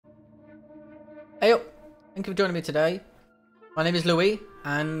Hey up, thank you for joining me today. My name is Louis,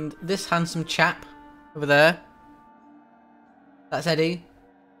 and this handsome chap over there, that's Eddie.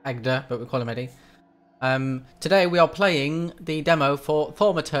 Agda, but we call him Eddie. Today we are playing the demo for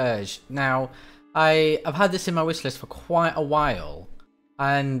Thaumaturge. Now, I've had this in my wishlist for quite a while,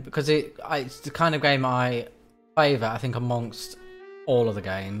 and because it's the kind of game I favour, I think, amongst all of the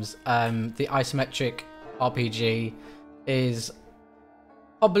games. The isometric RPG is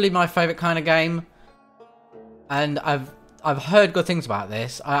probably my favourite kind of game, and I've heard good things about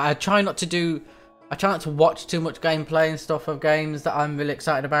this. I try not to watch too much gameplay and stuff of games that I'm really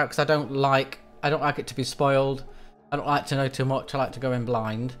excited about, because I don't like it to be spoiled. I don't like to know too much. I like to go in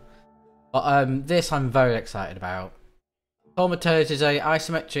blind. But this I'm very excited about. Thaumaturge is a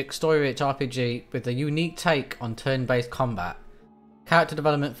isometric story-rich RPG with a unique take on turn-based combat, character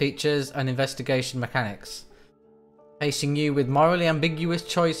development features and investigation mechanics, facing you with morally ambiguous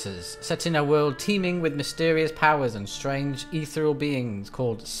choices, set in a world teeming with mysterious powers and strange ethereal beings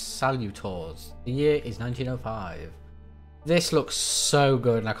called Salutors. The year is 1905. This looks so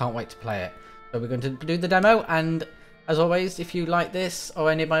good and I can't wait to play it. So we're going to do the demo, and as always, if you like this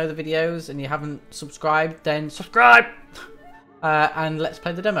or any of my other videos and you haven't subscribed, then subscribe! And let's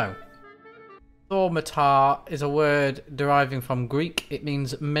play the demo. Thaumatar is a word deriving from Greek. It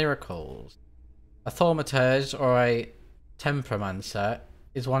means miracles. A thaumaturge, or a temperamancer,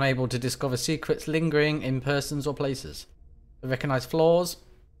 is one able to discover secrets lingering in persons or places. They recognise flaws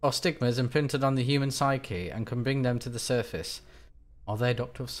or stigmas imprinted on the human psyche and can bring them to the surface. Are they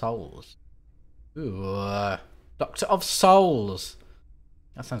Doctor of Souls? Ooh, Doctor of Souls!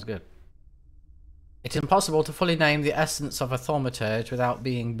 That sounds good. It's impossible to fully name the essence of a thaumaturge without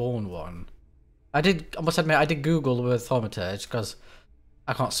being born one. I must admit, I did Google the word thaumaturge because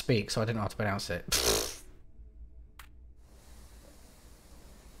I can't speak, so I didn't know how to pronounce it.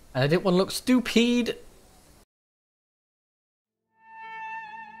 And I didn't want to look stupid.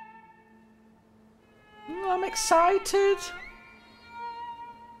 I'm excited.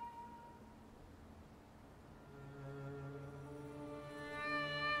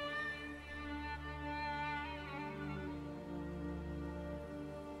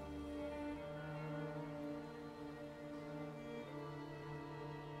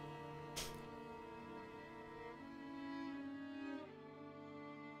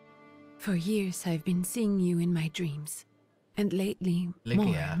 For years I've been seeing you in my dreams, and lately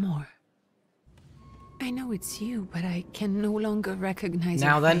more and more. I know it's you, but I can no longer recognize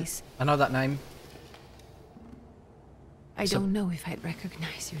your face. I know that name. I don't know if I'd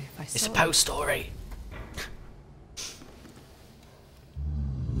recognize you if I saw It's a post story.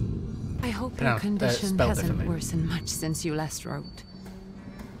 I hope your condition hasn't worsened much since you last wrote.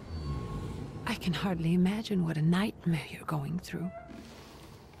 I can hardly imagine what a nightmare you're going through.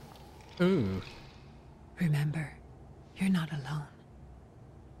 Ooh. Remember, you're not alone.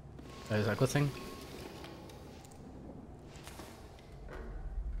 Is that a good thing?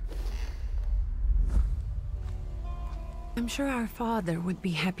 I'm sure our father would be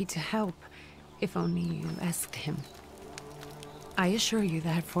happy to help, if only you asked him. I assure you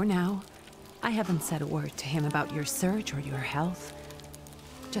that for now, I haven't said a word to him about your search or your health,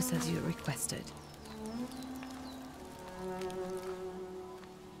 just as you requested.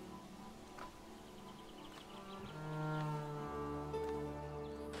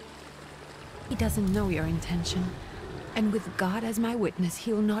 He doesn't know your intention, and with God as my witness,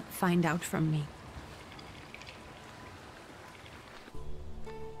 he'll not find out from me.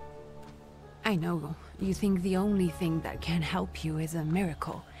 I know you think the only thing that can help you is a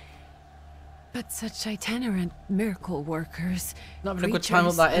miracle, but such itinerant miracle workers, not having a good time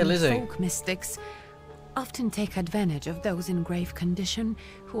with that ill, is he? Folk mystics often take advantage of those in grave condition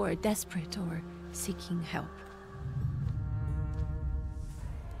who are desperate or seeking help.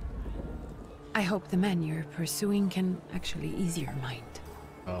 I hope the man you're pursuing can actually ease your mind.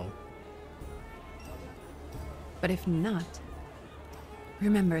 Oh. But if not,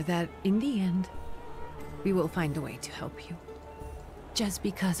 remember that in the end, we will find a way to help you. Just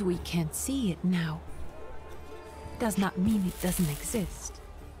because we can't see it now does not mean it doesn't exist.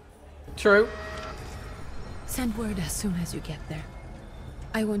 True. Send word as soon as you get there.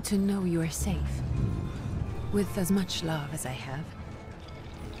 I want to know you are safe. With as much love as I have.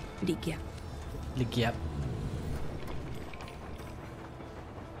 Ligia. Ligia.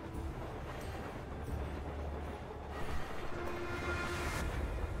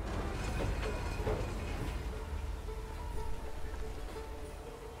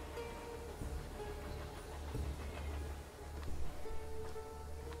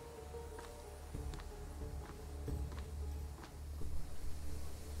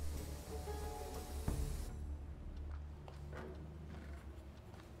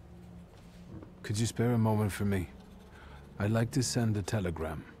 Could you spare a moment for me? I'd like to send a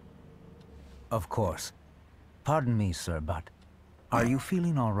telegram. Of course. Pardon me, sir, but are you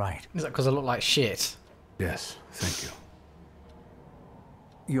feeling all right? Is that because I look like shit? Yes, thank you.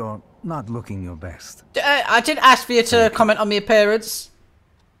 You're not looking your best. I did ask for you to comment on my appearance.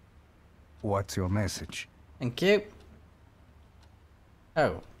 What's your message? Thank you.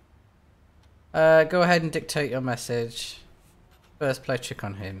 Oh. Go ahead and dictate your message. First play trick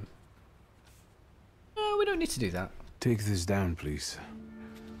on him. No, we don't need to do that. Take this down, please.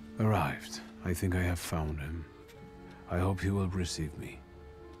 Arrived. I think I have found him. I hope he will receive me.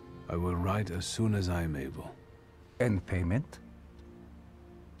 I will write as soon as I am able. And payment?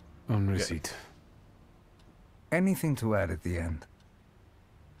 On receipt. Anything to add at the end?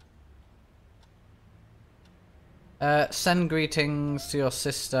 Send greetings to your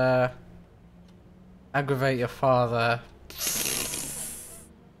sister. Aggravate your father.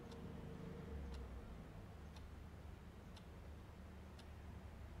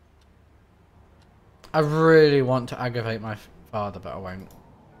 I really want to aggravate my father, but I won't.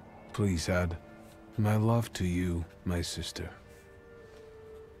 Please add, my love to you, my sister.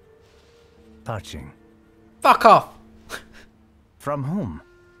 Touching. Fuck off! From whom?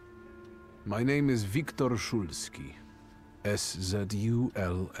 My name is Viktor Szulski.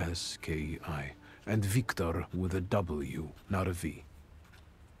 Szulski. And Victor with a W, not a V.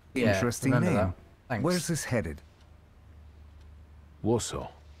 Yeah, Interesting remember name. that. Thanks. Where's this headed? Warsaw.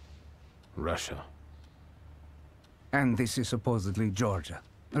 Russia. And this is supposedly Georgia.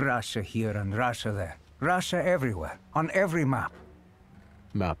 Russia here and Russia there. Russia everywhere, on every map.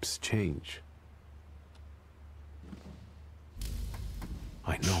 Maps change.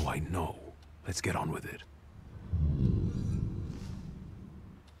 I know. Let's get on with it.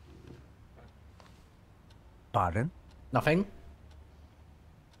 Pardon? Nothing?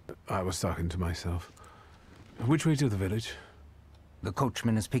 I was talking to myself. Which way to the village? The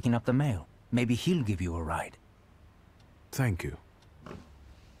coachman is picking up the mail. Maybe he'll give you a ride. Thank you.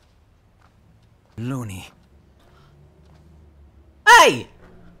 Loony. Hey!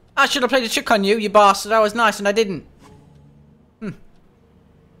 I should have played a trick on you, you bastard. I was nice and I didn't.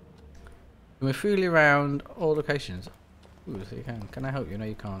 We're freely around all locations. Ooh, so you can. Can I help you? No,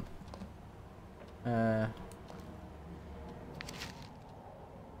 you can't.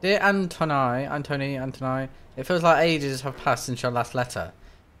 Dear Antony, it feels like ages have passed since your last letter.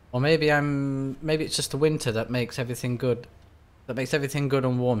 Or maybe it's just the winter that makes everything good. That makes everything good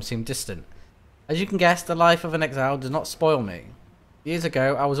and warm seem distant. As you can guess, the life of an exile does not spoil me. Years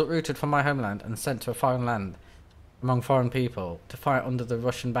ago, I was uprooted from my homeland and sent to a foreign land, among foreign people, to fight under the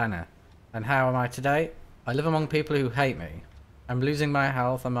Russian banner. And how am I today? I live among people who hate me. I'm losing my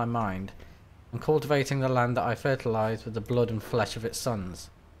health and my mind, and cultivating the land that I fertilized with the blood and flesh of its sons.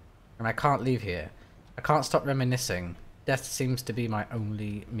 And I can't leave here. I can't stop reminiscing. Death seems to be my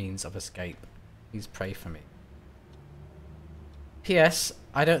only means of escape. Please pray for me. P.S.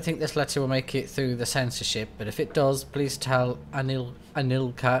 I don't think this letter will make it through the censorship, but if it does, please tell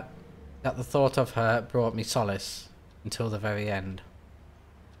Anilka that the thought of her brought me solace until the very end.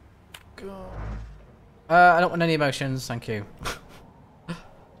 I don't want any emotions, thank you.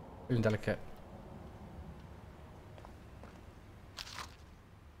 Even delicate.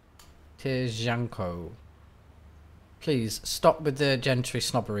 Tizhanko. Please, stop with the gentry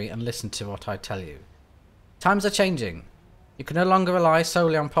snobbery and listen to what I tell you. Times are changing. You can no longer rely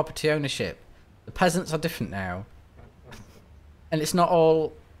solely on property ownership. The peasants are different now. And it's not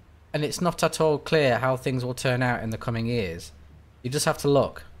at all clear how things will turn out in the coming years. You just have to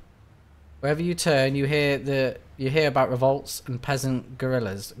look. Wherever you turn, you hear about revolts and peasant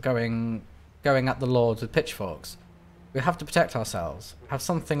guerrillas going at the lords with pitchforks. We have to protect ourselves. Have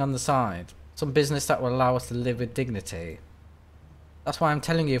something on the side. Some business that will allow us to live with dignity. That's why I'm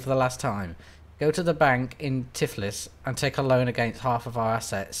telling you for the last time. Go to the bank in Tiflis and take a loan against half of our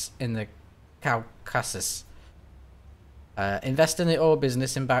assets in the Caucasus. Invest in the ore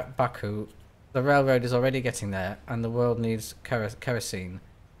business in Baku. The railroad is already getting there, and the world needs kerosene.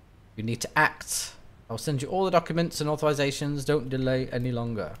 You need to act. I'll send you all the documents and authorizations. Don't delay any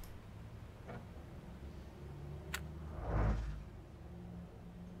longer.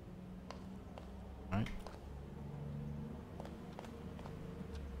 Right.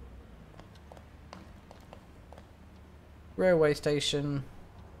 Railway station.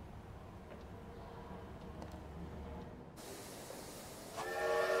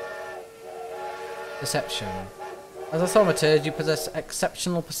 Perception. As a thaumaturge, you possess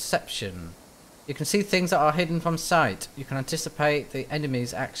exceptional perception. You can see things that are hidden from sight. You can anticipate the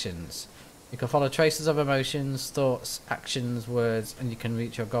enemy's actions. You can follow traces of emotions, thoughts, actions, words, and you can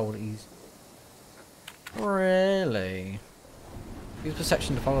reach your goal easily. Really? Use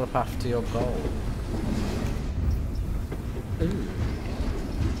perception to follow the path to your goal. Ooh.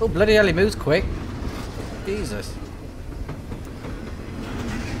 Oh, bloody hell, he moves quick. Jesus.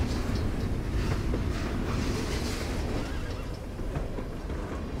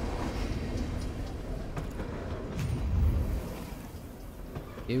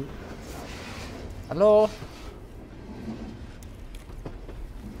 You. Hello?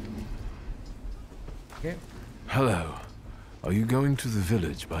 Okay. Hello. Are you going to the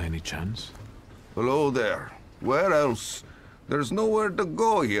village by any chance? Hello there. Where else? There's nowhere to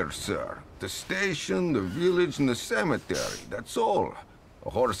go here, sir. The station, the village, and the cemetery. That's all. A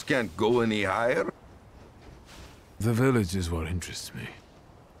horse can't go any higher. The village is what interests me.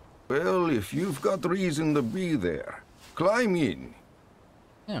 Well, if you've got reason to be there, climb in.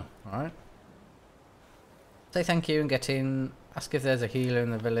 Yeah, alright. Say thank you and get in. Ask if there's a healer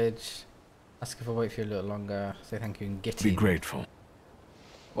in the village. Ask if I'll wait for you a little longer. Say thank you and get in. Be grateful.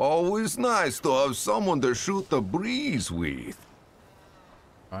 Always nice to have someone to shoot the breeze with.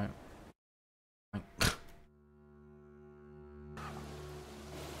 Right.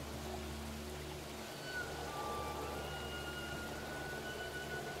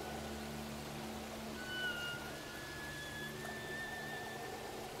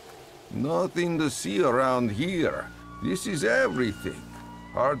 Nothing to see around here. This is everything.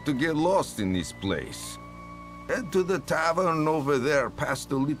 Hard to get lost in this place. Head to the tavern over there past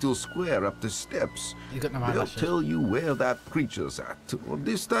the little square up the steps. You got no They'll eyelashes. tell you where that creature's at. Well,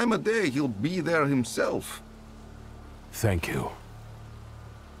 this time of day, he'll be there himself. Thank you.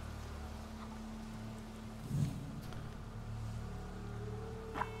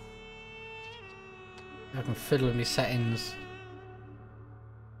 I can fiddle with my settings.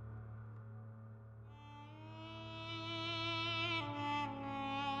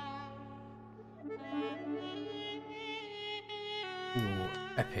 Ooh,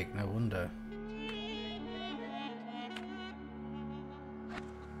 epic, no wonder.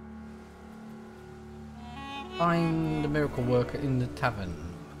 Find a miracle worker in the tavern.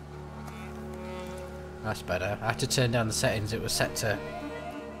 That's better. I had to turn down the settings, it was set to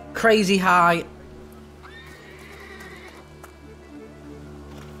crazy high.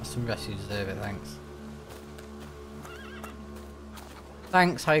 That's some rest, you deserve it, thanks.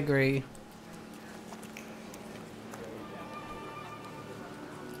 Thanks, I agree.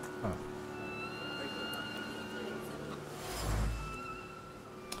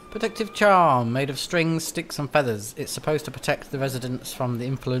 Protective charm, made of strings, sticks and feathers. It's supposed to protect the residents from the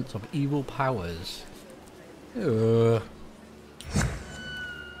influence of evil powers. Ugh.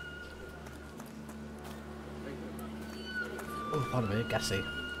 Oh, pardon me, gassy.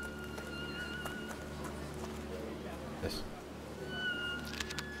 This.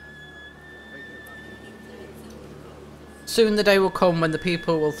 Soon the day will come when the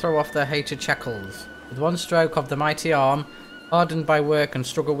people will throw off their hated shackles. With one stroke of the mighty arm, hardened by work and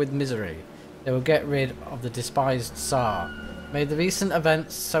struggle with misery, they will get rid of the despised Tsar. May the recent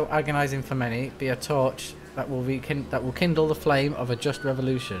events, so agonizing for many, be a torch that will kindle the flame of a just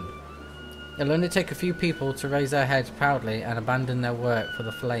revolution. It'll only take a few people to raise their heads proudly and abandon their work for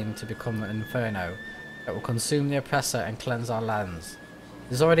the flame to become an inferno that will consume the oppressor and cleanse our lands.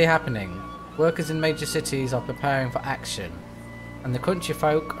 It is already happening. Workers in major cities are preparing for action, and the country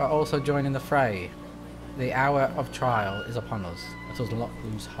folk are also joining the fray. The hour of trial is upon us. Let us not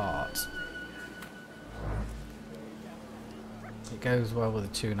lose heart. It goes well with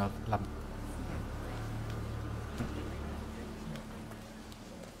the tune of Lamp.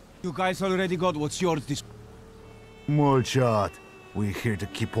 You guys already got what's yours this... Mugshot. We're here to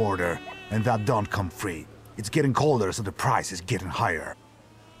keep order, and that don't come free. It's getting colder, so the price is getting higher.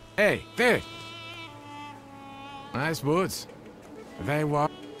 Hey, there! Nice boots. They what?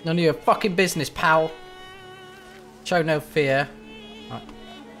 None of your fucking business, pal. Show no fear. Right.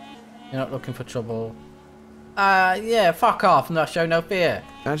 You're not looking for trouble. Yeah, fuck off. No, show no fear.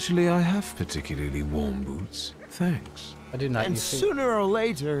 Actually, I have particularly warm boots. Thanks. I do not. And You see. sooner or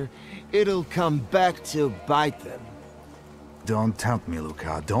later, it'll come back to bite them. Don't tempt me,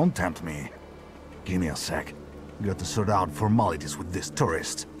 Luca. Don't tempt me. Give me a sec. Got to sort out formalities with this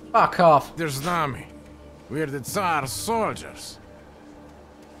tourist. Fuck off. There's Nami. We're the Tsar's soldiers.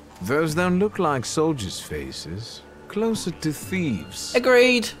 Those don't look like soldiers' faces. Closer to thieves.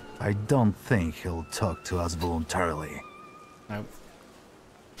 Agreed. I don't think he'll talk to us voluntarily. Nope.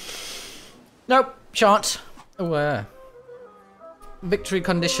 Nope. Shan't. Oh, victory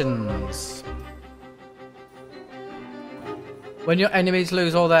conditions. When your enemies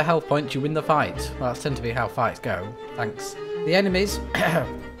lose all their health points, you win the fight. Well, that's tend to be how fights go. Thanks. The enemies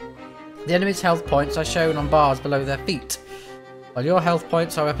The enemy's health points are shown on bars below their feet, while your health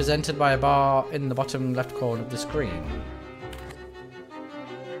points are represented by a bar in the bottom left corner of the screen.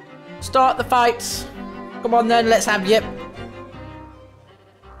 Start the fights! Come on then, let's have you.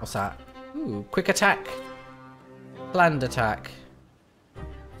 What's that? Ooh, quick attack. Planned attack.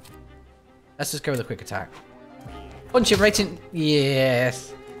 Let's just go with a quick attack. Punch him right in.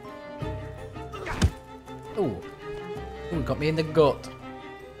 Yes. Ooh. Ooh, got me in the gut.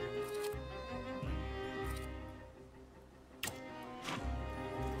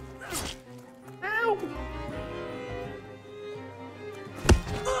 Ow.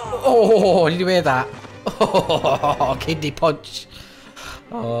 Oh, did you hear that? Oh, kidney punch.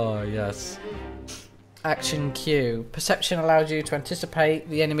 Oh, yes. Action Q. Perception allows you to anticipate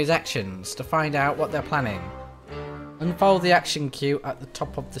the enemy's actions to find out what they're planning. Unfold the action queue at the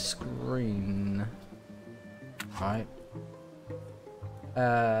top of the screen. Right.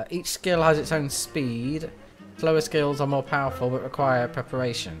 Each skill has its own speed. Slower skills are more powerful but require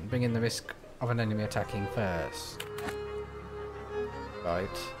preparation, bringing the risk of an enemy attacking first. Right.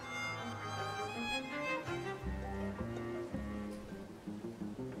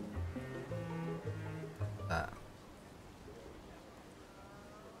 That.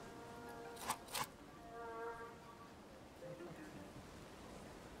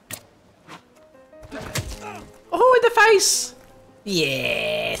 Oh, in the face!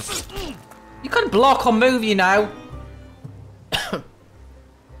 Yes! You can block or move, you know.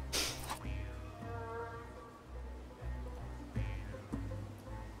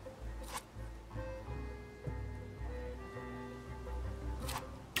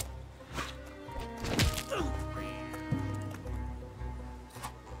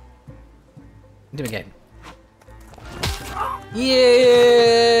 Do it again.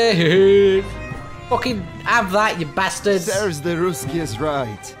 Yeah! Fucking have that, you bastards! There's the Ruskies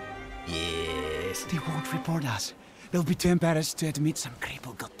right. Yes. They won't report us. They'll be too embarrassed to admit some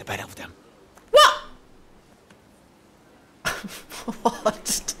cripple got the better of them. What?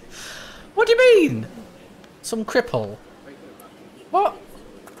 What? What do you mean? Some cripple? What?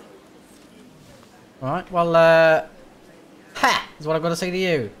 Alright, well, ha! Is what I've got to say to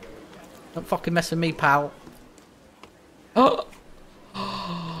you. Don't fucking mess with me, pal. Oh!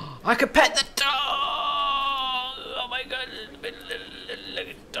 I could pet the dog! Oh my god,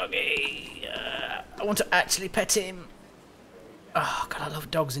 little doggy. I want to actually pet him. Oh god, I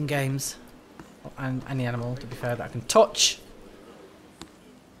love dogs in games. And any animal, to be fair, that I can touch.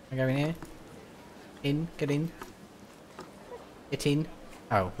 I go in here. In, get in. Get in.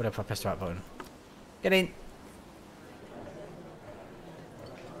 Oh, what if I press the right button? Get in.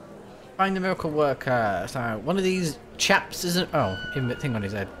 Find the miracle worker. So one of these chaps isn't. Oh, thing on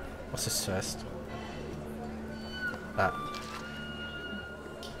his head. What's this first? That.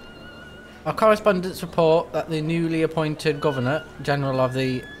 Our correspondents report that the newly appointed Governor General of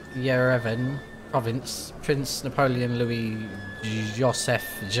the Yerevan province, Prince Napoleon Louis Joseph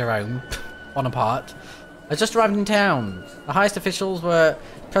Jerome Bonaparte, has just arrived in town. The highest officials were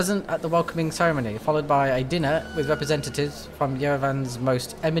present at the welcoming ceremony, followed by a dinner with representatives from Yerevan's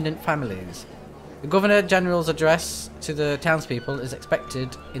most eminent families. The Governor General's address to the townspeople is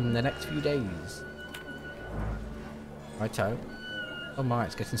expected in the next few days. Righto. Oh my,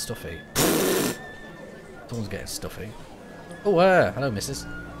 it's getting stuffy. Someone's getting stuffy. Oh, hello, missus.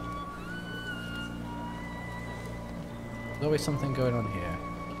 There's always something going on here.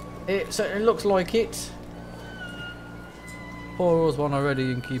 It certainly looks like it. Pours one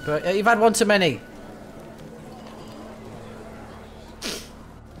already, innkeeper. Yeah, you've had one too many.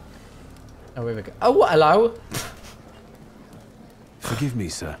 Oh, here we go. Oh, hello. Forgive me,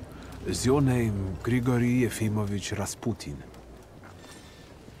 sir. Is your name Grigory Yefimovich Rasputin?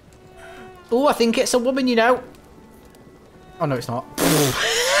 Oh, I think it's a woman, you know. Oh, no, it's not.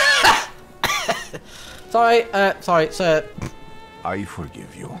 Sorry, sir. I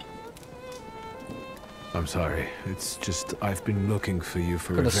forgive you. I'm sorry. It's just I've been looking for you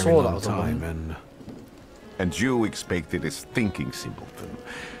for a Could've very swore that long was a time, woman. And you expected a thinking simpleton,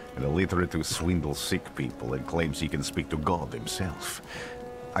 an illiterate who swindles sick people and claims he can speak to God himself.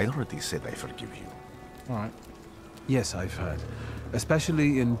 I already said I forgive you. Alright. Yes, I've heard.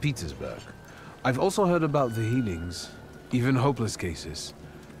 Especially in Petersburg. I've also heard about the healings, even hopeless cases.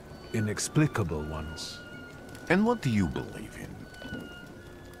 Inexplicable ones. And what do you believe in?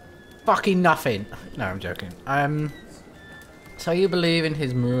 Fucking nothing. No, I'm joking. So you believe in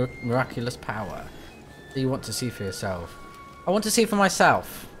his miraculous power that you want to see for yourself. I want to see for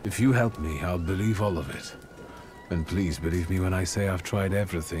myself. If you help me, I'll believe all of it. And please believe me when I say I've tried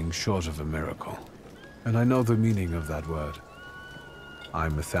everything short of a miracle. And I know the meaning of that word.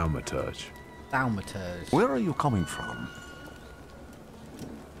 I'm a Thaumaturge. Thaumaturge. Where are you coming from?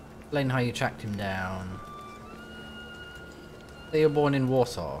 Explain how you tracked him down. So you were born in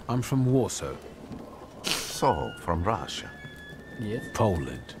Warsaw. I'm from Warsaw. So, from Russia. Yes.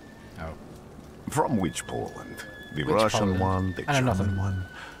 Poland. Oh. From which Poland? The Which Russian Poland? one, the I know German nothing. one,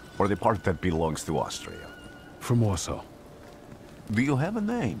 or the part that belongs to Austria? From Warsaw. Do you have a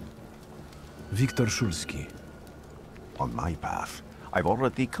name? Wiktor Szulski. On my path, I've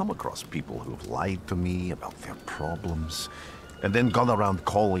already come across people who've lied to me about their problems, and then gone around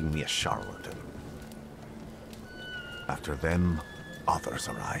calling me a charlatan. After them, others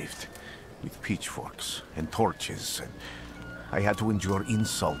arrived, with pitchforks and torches, and I had to endure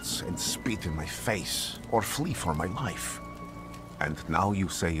insults and spit in my face, or flee for my life. And now you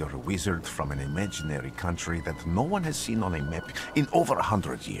say you're a wizard from an imaginary country that no one has seen on a map in over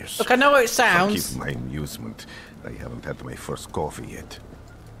 100 years. Look, I know how it sounds. Forgive my amusement. I haven't had my first coffee yet.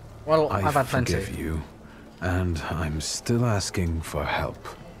 Well, I I've had plenty. forgive you, and I'm still asking for help.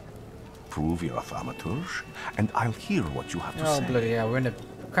 Prove you're a Thaumaturge, and I'll hear what you have to Oh, say. bloody hell. We're in a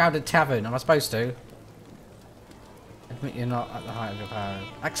crowded tavern. Am I supposed to? Admit you're not at the height of your powers.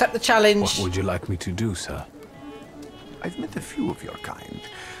 Accept the challenge. What would you like me to do, sir? I've met a few of your kind,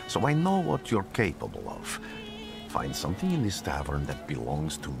 so I know what you're capable of. Find something in this tavern that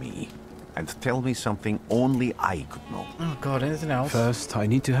belongs to me, and tell me something only I could know. Oh, God, anything else? First, I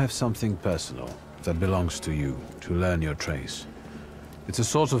need to have something personal that belongs to you to learn your trace. It's a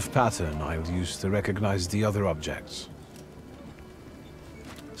sort of pattern I'll use to recognize the other objects.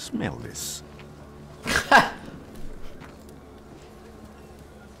 Smell this.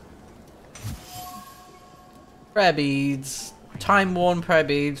 Prayer beads. Time-worn prayer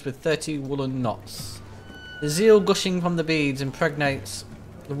beads with 30 woolen knots. The zeal gushing from the beads impregnates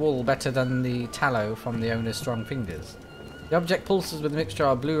the wool better than the tallow from the owner's strong fingers. The object pulses with a mixture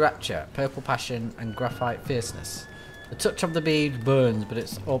of blue rapture, purple passion, and graphite fierceness. The touch of the bead burns, but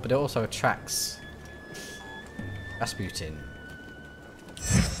it also attracts. Rasputin.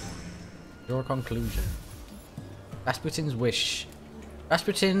 Your conclusion. Rasputin's wish.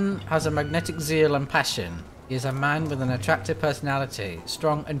 Rasputin has a magnetic zeal and passion. He is a man with an attractive personality,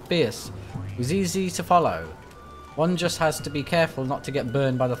 strong and fierce, who's easy to follow. One just has to be careful not to get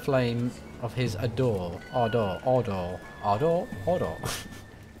burned by the flame of his ardor.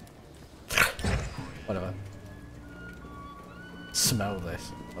 Whatever. Smell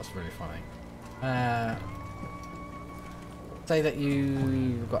this. That's really funny. Say that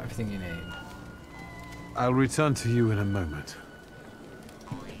you've got everything you need. I'll return to you in a moment.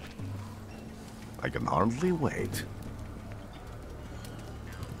 I can hardly wait.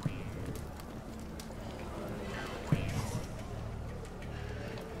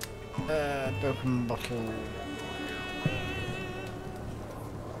 Broken bottle.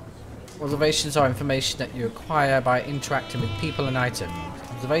 Observations are information that you acquire by interacting with people and items.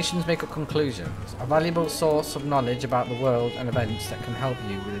 Observations make up conclusions, a valuable source of knowledge about the world and events that can help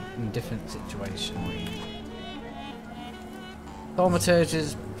you in different situations.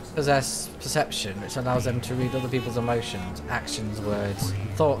 Thaumaturges possess perception, which allows them to read other people's emotions, actions, words, and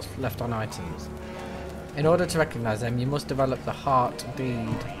thoughts left on items. In order to recognize them, you must develop the heart,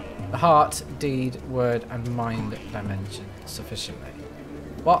 deed, word, and mind dimension sufficiently.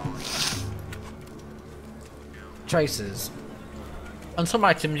 What? Traces. On some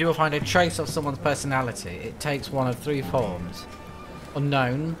items, you will find a trace of someone's personality. It takes one of three forms.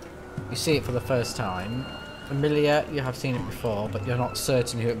 Unknown, you see it for the first time. Familiar, you have seen it before, but you're not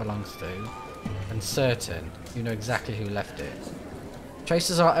certain who it belongs to. And certain, you know exactly who left it.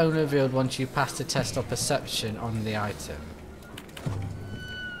 Traces are only revealed once you pass the test of perception on the item.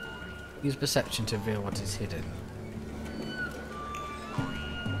 Use perception to reveal what is hidden.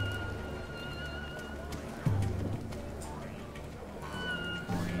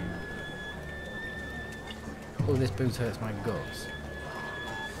 Oh, this booze hurts my guts.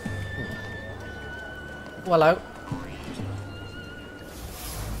 Well, hello.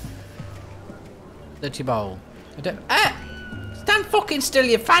 Dirty bowl. I don't. Ah! Stand fucking still,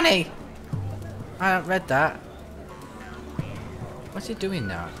 you fanny! I haven't read that. What's he doing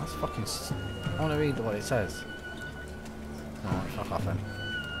now? That's fucking. I want to read what it says. No, fuck off then.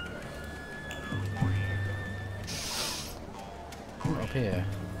 Come up here.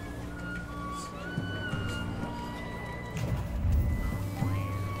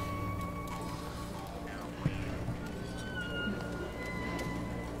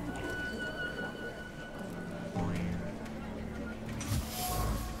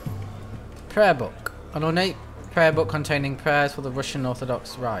 Prayer book. An ornate prayer book containing prayers for the Russian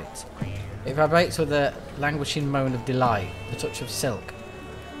Orthodox Rite. It vibrates with a languishing moan of delight, the touch of silk.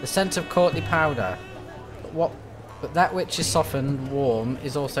 The scent of courtly powder. But that which is softened, warm,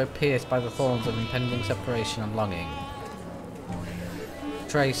 is also pierced by the thorns of impending separation and longing.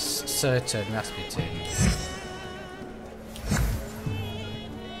 Trace certain Rasputin.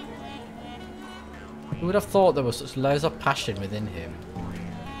 Who would have thought there was such loads of passion within him?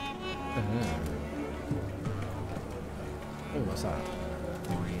 Oh, what's that?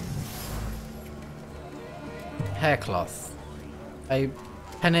 Haircloth. A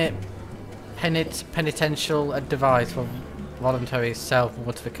penitential device for voluntary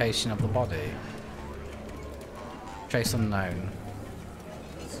self-mortification of the body. Trace unknown.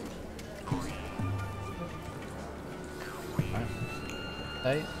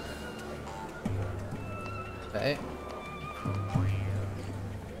 Okay. Okay.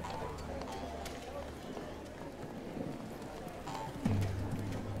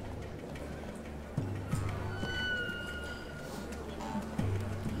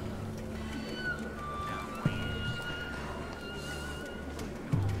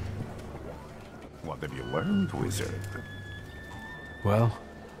 What have you learned, wizard? Well,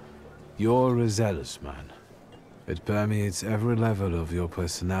 you're a zealous man. It permeates every level of your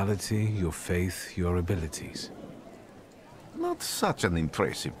personality, your faith, your abilities. Not such an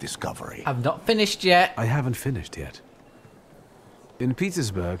impressive discovery. I've not finished yet. I haven't finished yet. In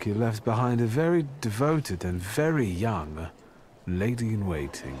Petersburg, you left behind a very devoted and very young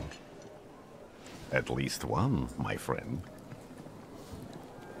lady-in-waiting. At least one, my friend.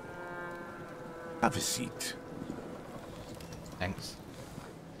 Have a seat. Thanks.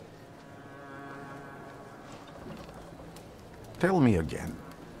 Tell me again,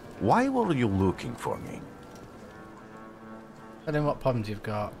 why were you looking for me? I don't know what problems you've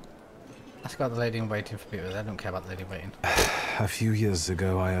got. Ask about the lady in waiting for people. I don't care about the lady in waiting. A few years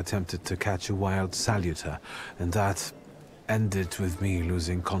ago, I attempted to catch a wild Salutor, and that ended with me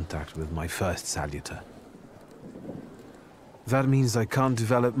losing contact with my first Salutor. That means I can't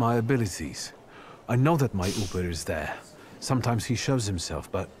develop my abilities. I know that my Uber is there. Sometimes he shows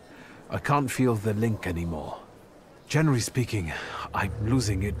himself, but I can't feel the link anymore. Generally speaking, I'm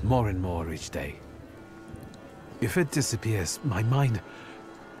losing it more and more each day. If it disappears, my mind...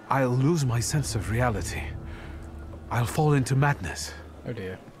 I'll lose my sense of reality. I'll fall into madness. Oh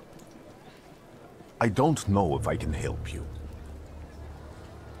dear. I don't know if I can help you.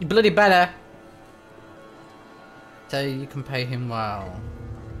 You bloody better. So you can pay him well.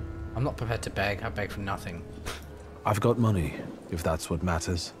 I'm not prepared to beg. I beg for nothing. I've got money, if that's what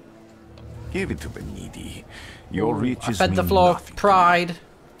matters. Give it to the needy. Your riches I fed the mean floor nothing. pride.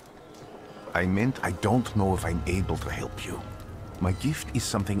 I meant I don't know if I'm able to help you. My gift is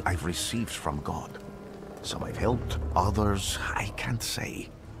something I've received from God. Some I've helped, others I can't say.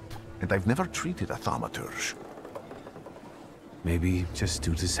 And I've never treated a thaumaturge. Maybe just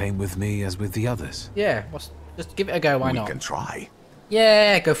do the same with me as with the others. Yeah, just give it a go. Why not? We can try.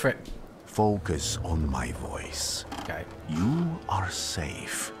 Yeah, go for it. Focus on my voice. Okay. You are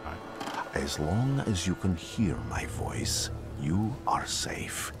safe. As long as you can hear my voice, you are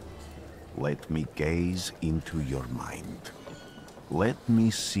safe. Let me gaze into your mind. Let me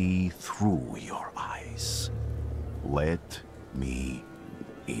see through your eyes. Let me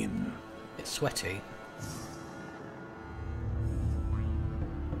in. It's sweaty.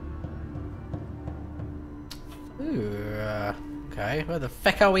 Ooh, okay, where the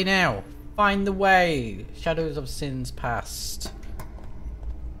feck are we now? Find the way. Shadows of sins past.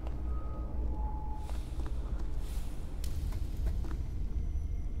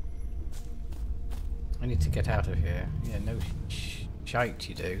 I need to get out of here. Yeah, no shite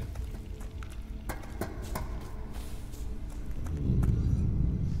you do.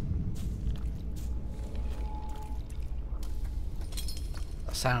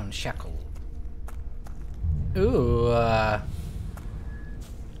 A sound shackle. Ooh,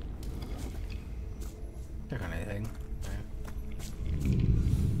 Check on anything.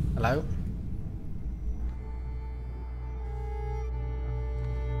 No. Hello?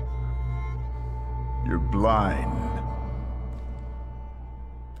 You're blind.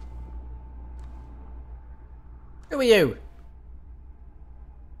 Who are you?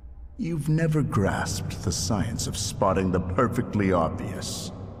 You've never grasped the science of spotting the perfectly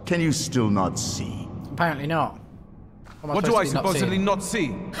obvious. Can you still not see? Apparently not. What do I supposedly not see?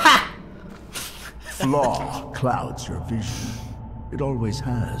 Ha! Flaw clouds your vision. It always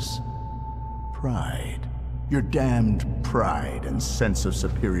has. Pride. Your damned pride and sense of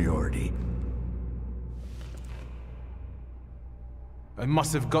superiority. I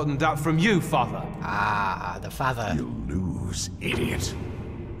must have gotten that from you, Father. Ah, the father. You lose, idiot.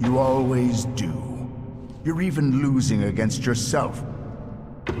 You always do. You're even losing against yourself.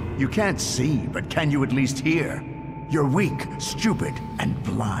 You can't see, but can you at least hear? You're weak, stupid, and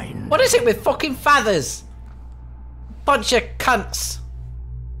blind. What is it with fucking fathers? Bunch of cunts.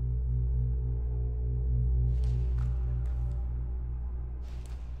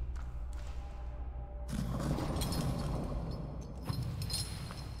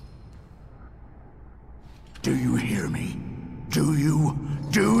 Do you hear me? Do you?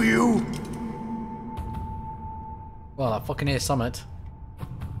 Do you? Well, I fucking hear summit.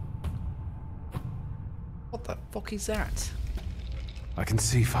 What the fuck is that? I can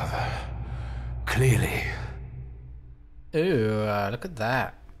see, Father. Clearly. Ooh, look at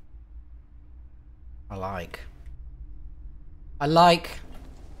that. I like.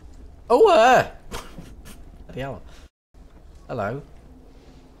 Oh, bloody hell. Hello.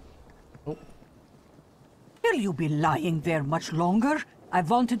 Oh. Will you be lying there much longer? I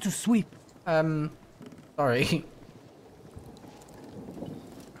wanted to sweep. Sorry.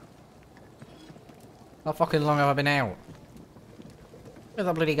 How fucking long have I been out? Where's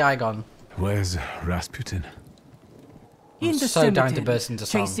that bloody guy gone? Where's Rasputin? In the so down to cemetery, burst into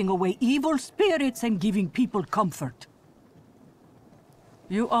song. chasing away evil spirits and giving people comfort.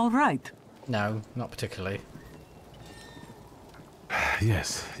 You all right? No, not particularly.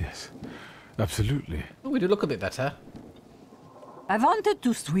 Yes, yes. Absolutely. Oh, we do look a bit better. I wanted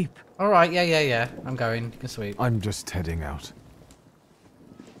to sweep. Alright, yeah. I'm going. You can sweep. I'm just heading out.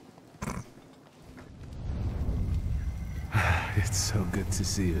 It's so good to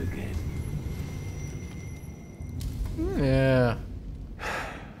see you again. Yeah.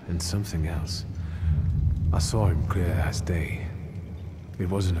 And something else. I saw him clear as day. It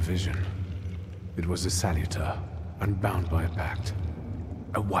wasn't a vision. It was a Salutor, unbound by a pact.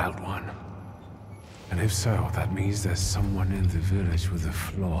 A wild one. And if so, that means there's someone in the village with a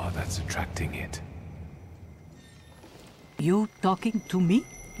flaw that's attracting it. You talking to me?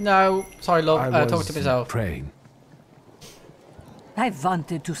 No, sorry, love. I was Talk to myself. praying. I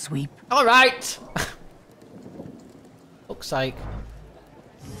wanted to sweep. Alright! Fuck's sake.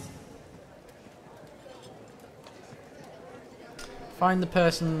 Find the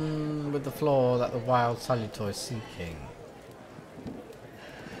person with the flaw that the wild Salutor is seeking.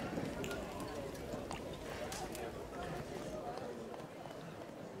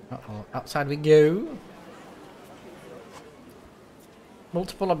 Uh-oh, outside we go.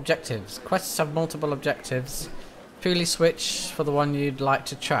 Multiple objectives. Quests have multiple objectives. Purely switch for the one you'd like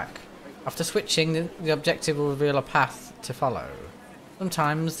to track. After switching, the objective will reveal a path to follow.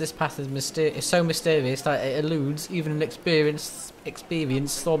 Sometimes this path is so mysterious that it eludes even an experienced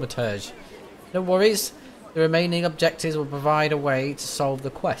Thaumaturge. No worries, the remaining objectives will provide a way to solve the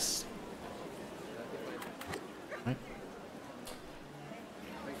quest. Right.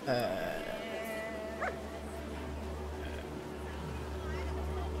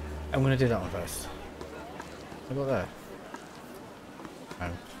 I'm gonna do that one first. I got there.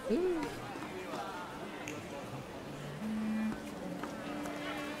 Oh.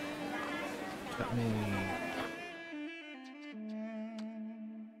 Let me.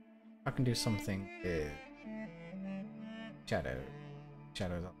 I can do something with shadow.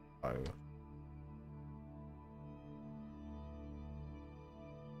 Shadows up. Oh.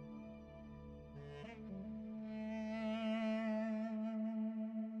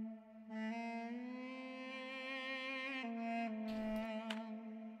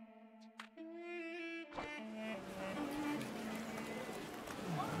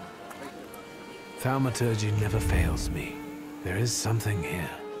 Thaumaturge never fails me. There is something here.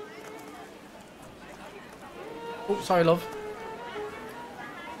 Oh, sorry, love.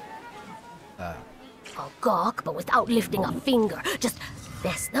 I'll gawk, but without lifting a finger. Just,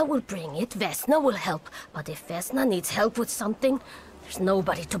 Vesna will bring it, Vesna will help. But if Vesna needs help with something, there's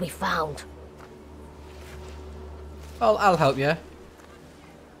nobody to be found. I'll help you.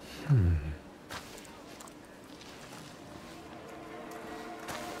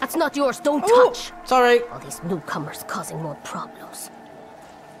 That's not yours, don't touch! Sorry. All these newcomers causing more problems.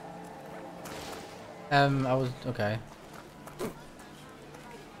 I was okay.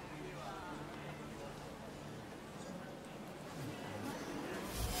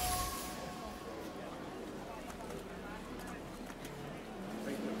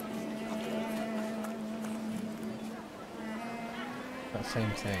 That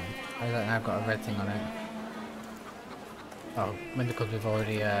same thing. Why has that now got a red thing on it? Oh, maybe because we've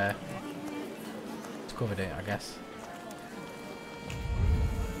already discovered it, I guess.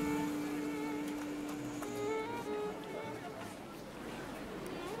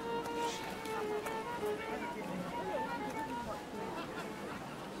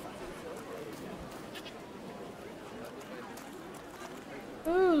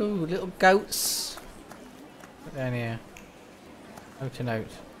 Ooh, Ooh, little goats. Put down here. Note to note.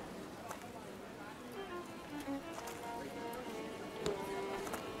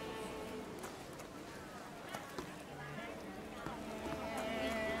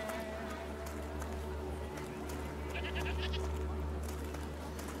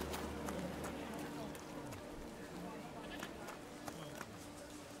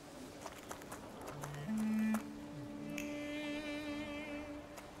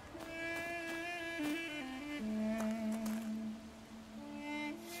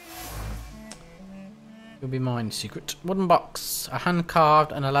 You'll be mine, secret. Wooden box. A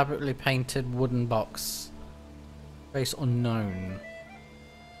hand-carved and elaborately painted wooden box. Face unknown.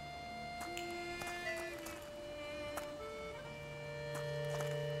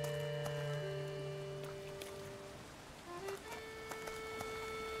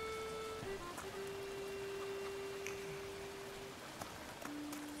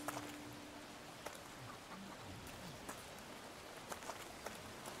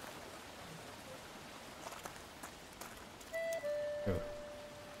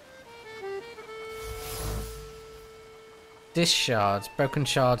 Dish shards, broken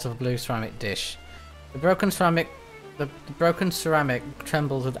shards of a blue ceramic dish. The broken ceramic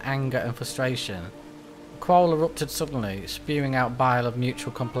trembles with anger and frustration. The quarrel erupted suddenly, spewing out bile of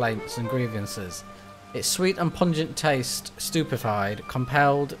mutual complaints and grievances. Its sweet and pungent taste stupefied,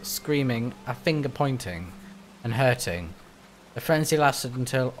 compelled, screaming, a finger pointing, and hurting. The frenzy lasted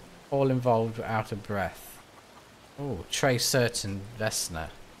until all involved were out of breath. Oh, trace certain Vesna.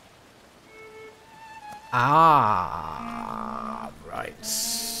 Ah, right.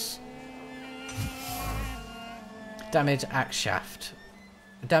 Damaged axe shaft.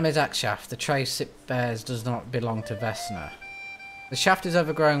 The damaged axe shaft, the trace it bears does not belong to Vesna. The shaft is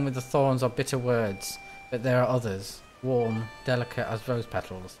overgrown with the thorns of bitter words, but there are others, warm, delicate as rose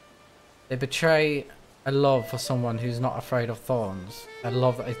petals. They betray a love for someone who's not afraid of thorns, a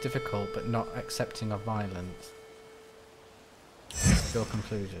love that is difficult but not accepting of violence. Your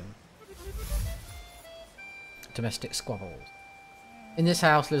conclusion. Domestic squabbles. In this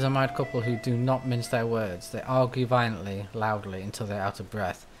house lives a married couple who do not mince their words. They argue violently, loudly, until they're out of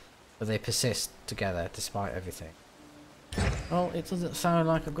breath, but they persist together despite everything. Well, it doesn't sound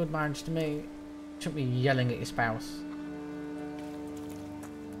like a good marriage to me. You shouldn't be yelling at your spouse.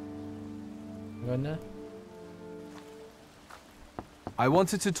 Go in there? I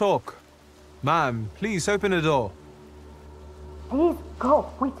wanted to talk. Ma'am, please open the door. Please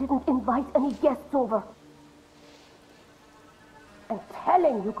go. We didn't invite any guests over. I'm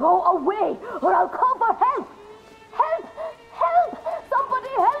telling you, go away, or I'll call for help! Help! Help! Somebody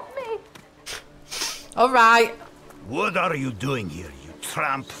help me! Alright. What are you doing here, you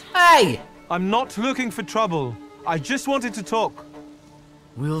tramp? Hey! I'm not looking for trouble. I just wanted to talk.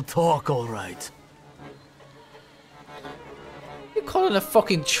 We'll talk, all right. You're calling a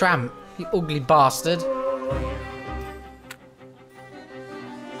fucking tramp, you ugly bastard.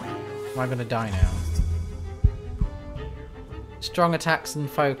 Am I gonna die now? Strong attacks and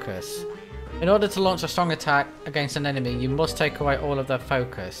focus. In order to launch a strong attack against an enemy, you must take away all of their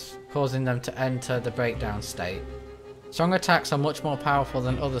focus, causing them to enter the breakdown state. Strong attacks are much more powerful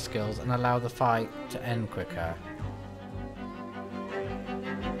than other skills and allow the fight to end quicker.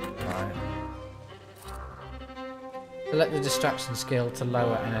 Right. Select the distraction skill to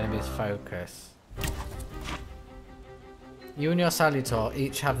lower an enemy's focus. You and your Salutor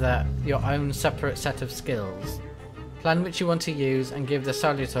each have your own separate set of skills. Plan which you want to use and give the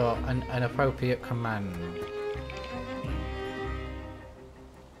Salutor an appropriate command.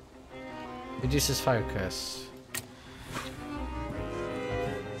 Reduces focus.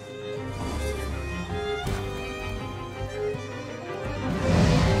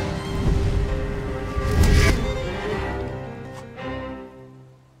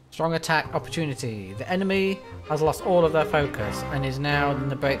 Strong attack opportunity. The enemy has lost all of their focus and is now in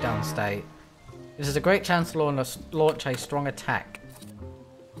the breakdown state. This is a great chance to launch a strong attack.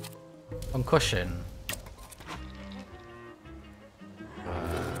 Concussion.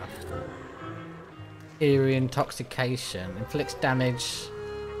 Eerie intoxication. Inflicts damage.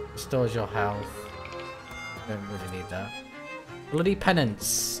 Restores your health. Don't really need that. Bloody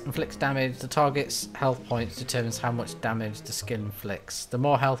penance. Inflicts damage. The target's health points determines how much damage the skill inflicts. The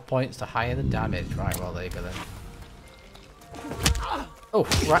more health points, the higher the damage. Right, well, there you go then. Oh,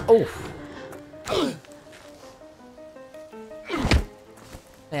 right. Oh.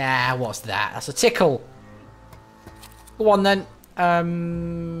 Yeah, what's that? That's a tickle. Go on then.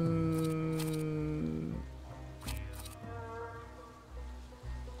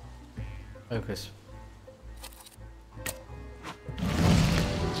 Focus.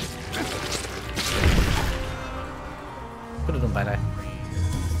 have done better.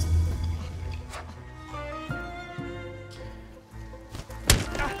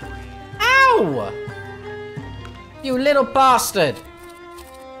 Ow! You little bastard!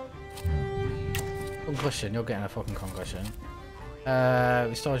 Concussion, you're getting a fucking concussion.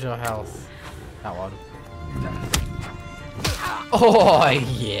 Restores your health. That one. Oh,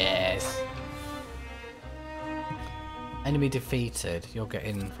 yes! Enemy defeated. You're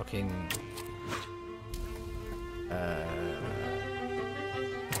getting fucking...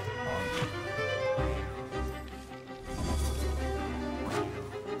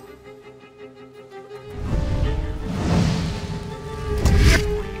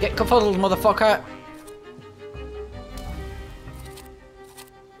 Get confuddled, motherfucker!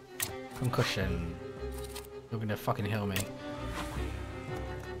 Concussion. You're gonna fucking heal me.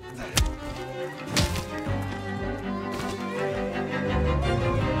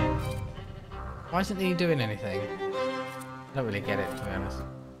 Why isn't he doing anything? I don't really get it, to be honest.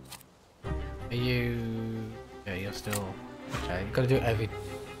 Are you... Yeah, you're still... Okay, you've got to do it every...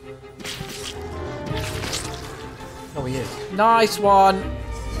 Oh, he is. Nice one!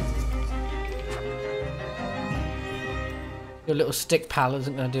 Your little stick pal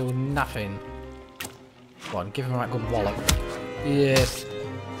isn't going to do nothing. Go on, give him a right good wallop. Yes.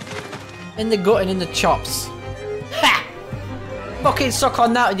 In the gut and in the chops. Ha! Fucking suck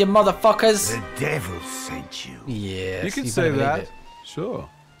on that, you motherfuckers! The devil sent you. Yes. You can say that. Sure.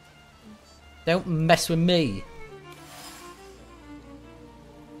 Don't mess with me.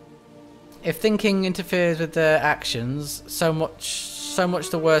 If thinking interferes with their actions, so much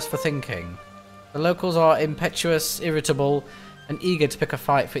the worse for thinking. The locals are impetuous, irritable, and eager to pick a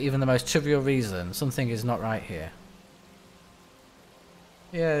fight for even the most trivial reason. Something is not right here.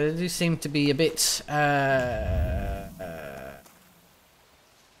 Yeah, they do seem to be a bit,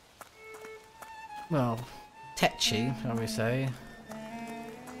 well, tetchy, shall we say.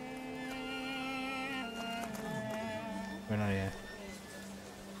 We're not here.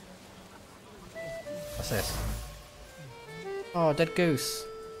 What's this? Oh, dead goose.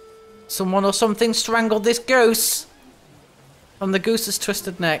 Someone or something strangled this goose! From the goose's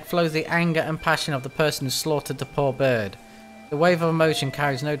twisted neck flows the anger and passion of the person who slaughtered the poor bird. The wave of emotion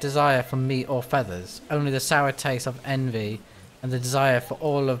carries no desire for meat or feathers, only the sour taste of envy and the desire for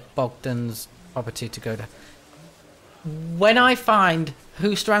all of Bogdan's property to go to... When I find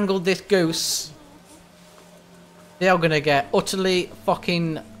who strangled this goose, they are gonna get utterly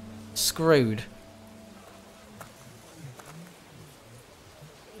fucking screwed.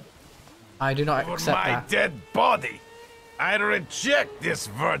 I do not accept For my that. dead body, I reject this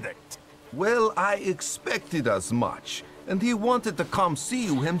verdict. Well, I expected as much, and he wanted to come see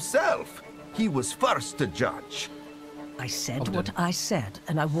you himself. He was first to judge. I said what I said,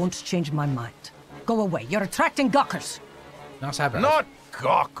 and I won't change my mind. Go away. You're attracting gawkers. Not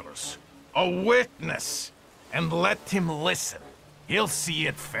gawkers. A witness. And let him listen. He'll see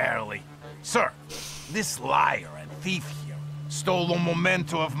it fairly. Sir, this liar and thief here stole a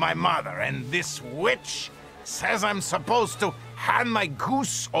memento of my mother, and this witch says I'm supposed to hand my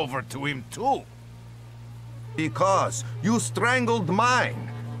goose over to him too. Because you strangled mine.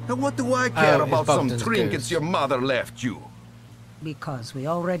 And what do I care about some trinkets your mother left you? Because we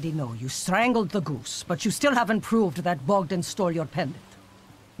already know you strangled the goose, but you still haven't proved that Bogdan stole your pendant.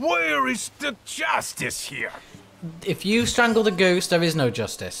 Where is the justice here? If you strangle the goose, there is no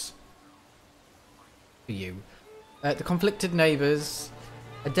justice. For you. The conflicted neighbours.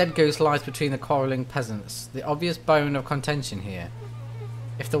 A dead goose lies between the quarrelling peasants. The obvious bone of contention here.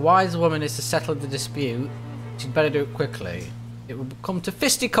 If the wise woman is to settle the dispute, she'd better do it quickly. It will come to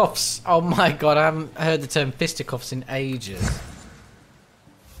fisticuffs. Oh my god, I haven't heard the term fisticuffs in ages.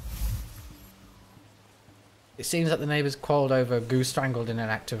 It seems that the neighbours quarrelled over a goose strangled in an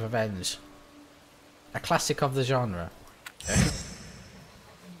act of revenge. A classic of the genre.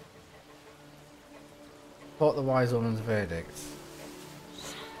 Support the wise woman's verdict.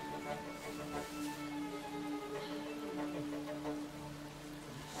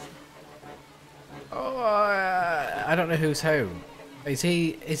 Oh, I don't know who's who. Is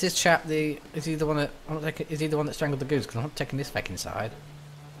he? Is this chap the? Is he the one that? I'm not taking, is he the one that strangled the goose? Because I'm not taking this fucking side.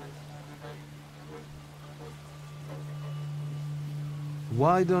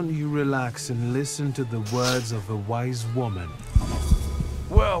 Why don't you relax and listen to the words of a wise woman?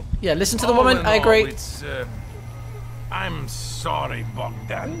 Well, yeah, listen to the woman. I agree. It's, I'm sorry,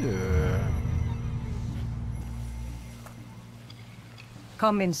 Bogdan.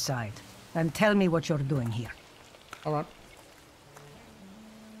 Come inside and tell me what you're doing here. All right.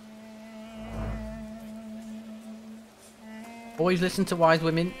 Always listen to wise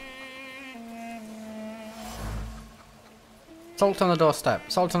women. Salt on the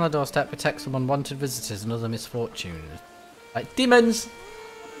doorstep. Salt on the doorstep protects from unwanted visitors and other misfortunes. Like demons!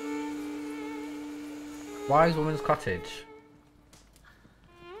 Wise woman's cottage.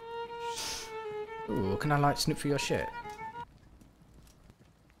 Ooh, can I like snoop for your shit?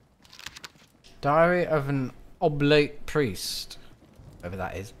 Diary of an oblate priest. Whoever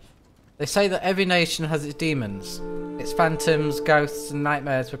that is. They say that every nation has its demons. Its phantoms, ghosts and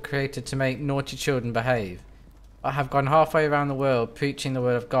nightmares were created to make naughty children behave. I have gone halfway around the world preaching the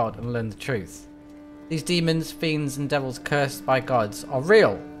word of God and learned the truth. These demons, fiends and devils cursed by gods are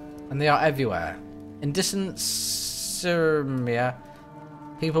real, and they are everywhere. In distant Sirmia,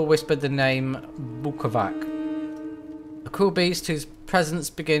 people whispered the name Bukovac. A cruel beast whose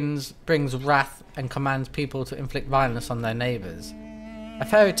presence brings wrath and commands people to inflict violence on their neighbours. A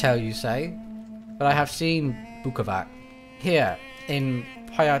fairy tale, you say? But I have seen Bukovac. Here, in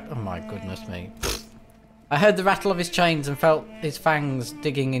Payat... Oh my goodness me. I heard the rattle of his chains and felt his fangs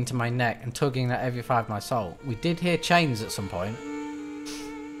digging into my neck and tugging at every fibre of my soul. We did hear chains at some point.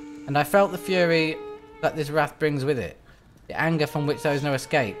 And I felt the fury that this wrath brings with it. The anger from which there is no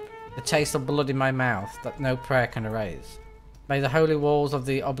escape. The taste of blood in my mouth that no prayer can erase. May the holy walls of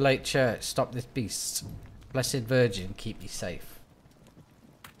the oblate church stop this beast. Blessed Virgin, keep me safe.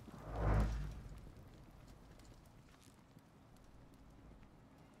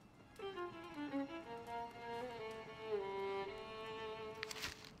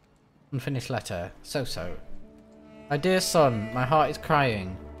 Unfinished letter. So. My dear son, my heart is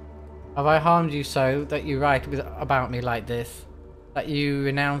crying. Have I harmed you so that you write about me like this? That you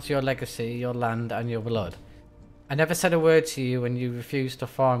renounce your legacy, your land and your blood? I never said a word to you when you refused to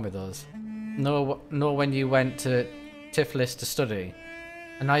farm with us, nor when you went to Tiflis to study.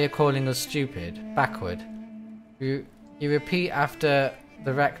 And now you're calling us stupid, backward. You repeat after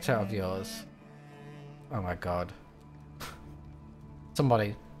the rector of yours. Oh my god.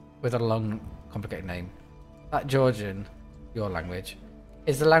 Somebody with a long, complicated name. That Georgian, your language,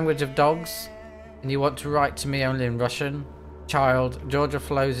 is the language of dogs, and you want to write to me only in Russian? Child, Georgia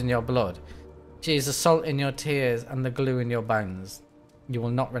flows in your blood. She is the salt in your tears and the glue in your bones. You will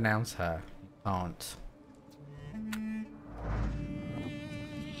not renounce her. You can't.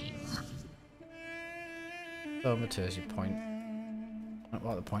 Thaumaturge point.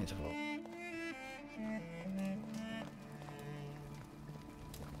 What are the points for?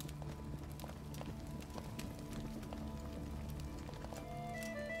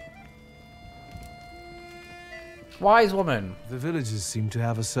 Wise woman. The villagers seem to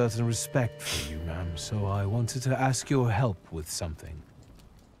have a certain respect for you, ma'am, so I wanted to ask your help with something.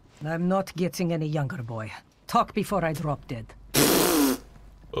 I'm not getting any younger, boy. Talk before I drop dead.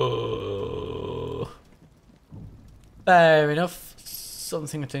 Fair enough.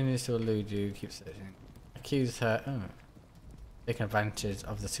 Something continues to elude you. Keep searching. Accuse her. Oh. Taking advantage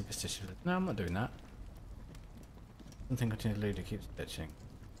of the superstition. No, I'm not doing that. Something continues to elude you. Keep searching.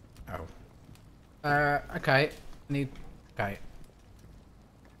 Oh. Okay. Okay.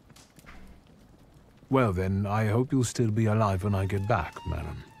 Well then, I hope you'll still be alive when I get back,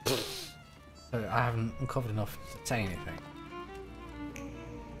 madam. So I haven't uncovered enough to say anything.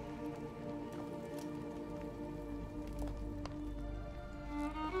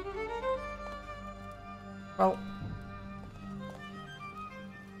 Well,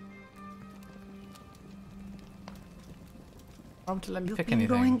 I want to let me pick anything.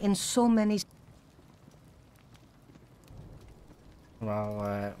 Going in so many.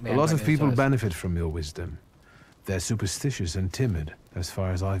 Well, a lot of people benefit from your wisdom. They're superstitious and timid, as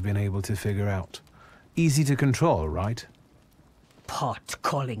far as I've been able to figure out. Easy to control, right? Pot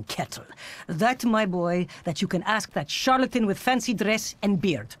calling kettle. That, my boy, that you can ask that charlatan with fancy dress and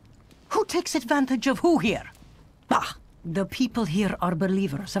beard. Who takes advantage of who here? Bah! The people here are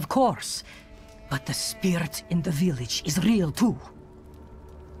believers, of course. But the spirit in the village is real too.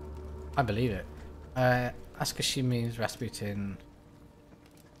 I believe it. Ask if she means Rasputin.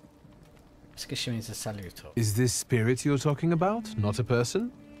 Ask if she means a Salutor. Is this spirit you're talking about, not a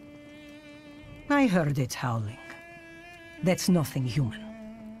person? I heard it howling. That's nothing human.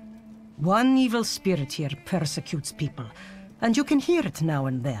 One evil spirit here persecutes people, and you can hear it now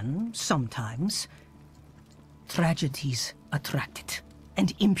and then, sometimes. Tragedies attract it,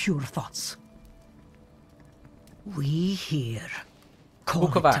 and impure thoughts. We here call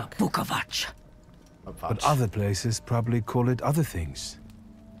it a Bukovac. But other places probably call it other things.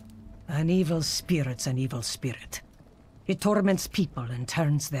 An evil spirit's an evil spirit. It torments people and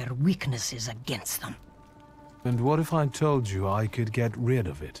turns their weaknesses against them. And what if I told you I could get rid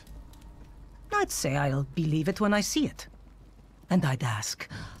of it? I'd say I'll believe it when I see it. And I'd ask,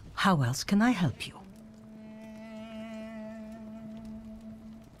 how else can I help you?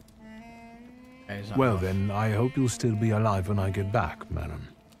 Well then, I hope you'll still be alive when I get back, madam.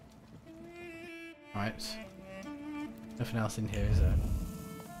 Right. Nothing else in here, is there?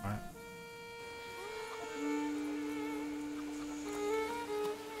 Right.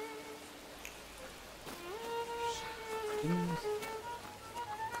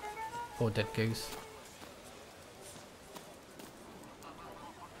 Poor dead goose.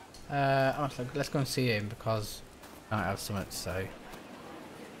 Let's go and see him because I might have something to say.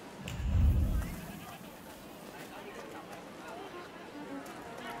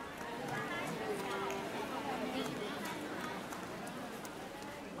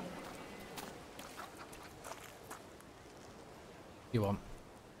 You want?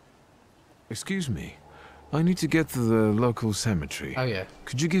 Excuse me. I need to get to the local cemetery. Oh yeah.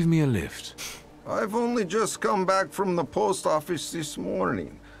 Could you give me a lift? I've only just come back from the post office this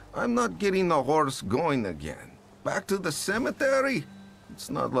morning. I'm not getting the horse going again. Back to the cemetery? It's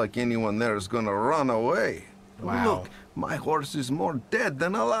not like anyone there is gonna run away. Wow. Look, my horse is more dead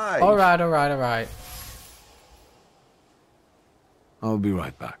than alive. Alright, alright, alright. I'll be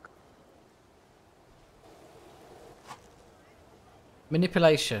right back.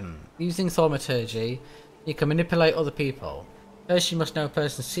 Manipulation. Using Thaumaturge, you can manipulate other people. First, you must know a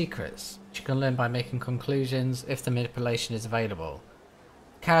person's secrets, which you can learn by making conclusions if the manipulation is available.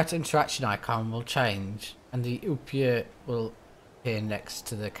 The character interaction icon will change, and the upyur will appear next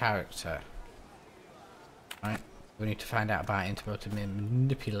to the character. Right, we need to find out about him to be able to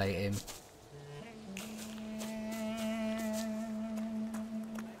manipulate him.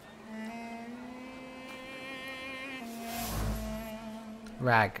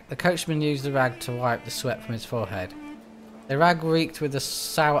 Rag. The coachman used the rag to wipe the sweat from his forehead. The rag reeked with the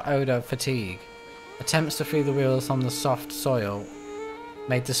sour odour of fatigue. Attempts to free the wheels on the soft soil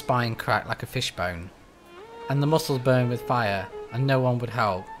made the spine crack like a fishbone, and the muscles burned with fire, and no one would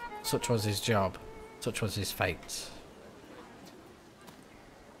help. Such was his job. Such was his fate.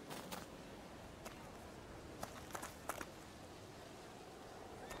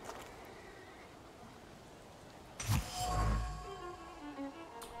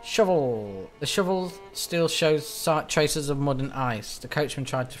 Shovel. The shovel still shows traces of mud and ice. The coachman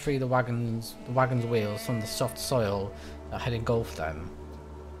tried to free the wagon's wheels from the soft soil that had engulfed them.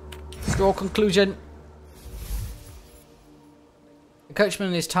 Draw conclusion. The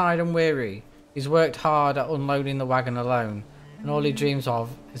coachman is tired and weary. He's worked hard at unloading the wagon alone, and all he dreams of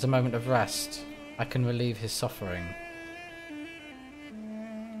is a moment of rest. I can relieve his suffering.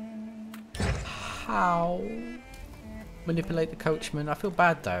 How? Manipulate the coachman. I feel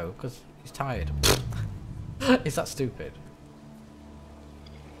bad though because he's tired. Is that stupid?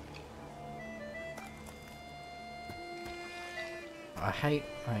 I hate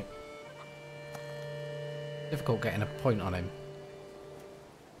like difficult getting a point on him.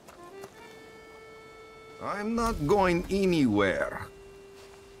 I'm not going anywhere.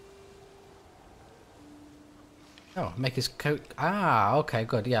 Oh, make his coat. Ah, okay,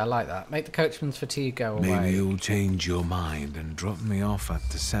 good. Yeah, I like that. Make the coachman's fatigue go away. Maybe you'll change your mind and drop me off at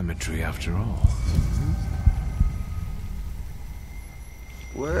the cemetery after all.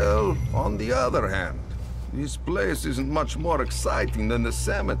 Well, on the other hand, this place isn't much more exciting than the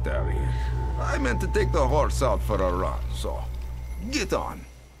cemetery. I meant to take the horse out for a run, so get on.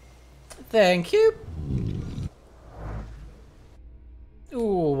 Thank you.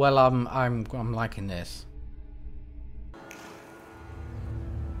 Ooh, well, I'm liking this.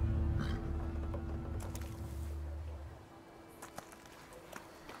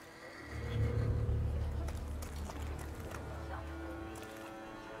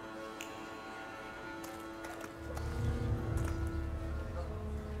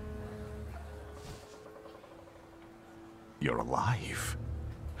 You're alive.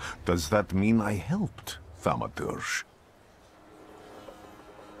 Does that mean I helped, Thaumaturge?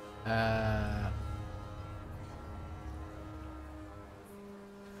 I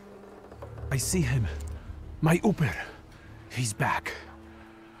see him. My Uber. He's back.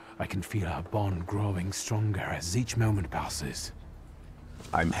 I can feel our bond growing stronger as each moment passes.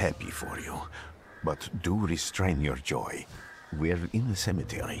 I'm happy for you, but do restrain your joy. We're in the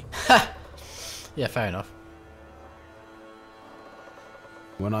cemetery. Yeah, fair enough.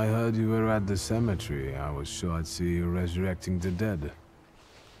 When I heard you were at the cemetery, I was sure I'd see you resurrecting the dead.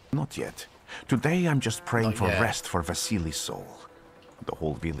 Not yet. Today I'm just praying Not for yet. rest for Vasily's soul. The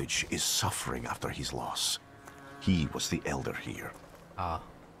whole village is suffering after his loss. He was the elder here. Ah.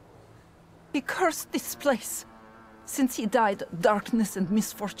 He cursed this place. Since he died, darkness and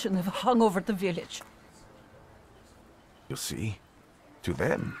misfortune have hung over the village. You see? To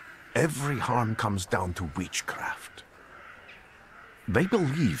them, every harm comes down to witchcraft. They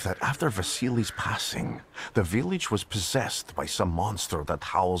believe that after Vasily's passing, the village was possessed by some monster that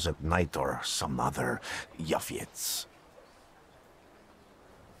howls at night or some other Yafits.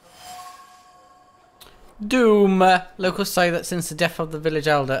 Doom! Locals say that since the death of the village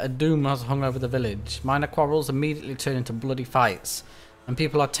elder, a doom has hung over the village. Minor quarrels immediately turn into bloody fights, and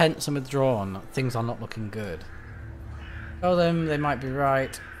people are tense and withdrawn. Things are not looking good. Tell them they might be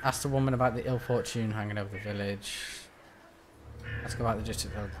right. Ask the woman about the ill fortune hanging over the village. Ask about the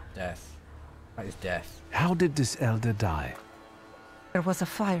justice of death. About his death. How did this elder die? There was a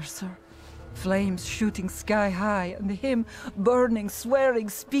fire, sir. Flames shooting sky high, and him burning, swearing,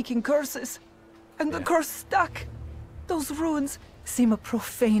 speaking curses. And the curse stuck. Those ruins seem a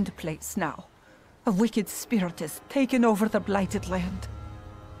profaned place now. A wicked spirit has taken over the blighted land.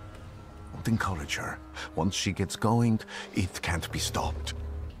 Don't encourage her. Once she gets going, it can't be stopped.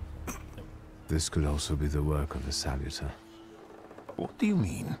 This could also be the work of the Salutor. What do you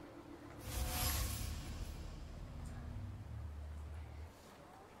mean?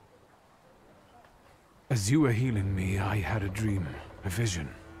 As you were healing me, I had a dream, a vision.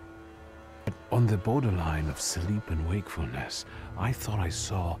 On the borderline of sleep and wakefulness, I thought I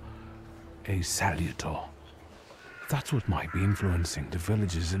saw a Salutor. That's what might be influencing the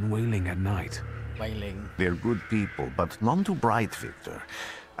villagers in Wailing at night. Wailing. They're good people, but none too bright, Victor.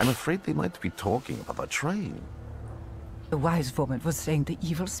 I'm afraid they might be talking about a train. The wise woman was saying the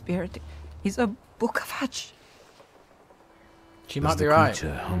evil spirit is a Bukavach. She might be the right.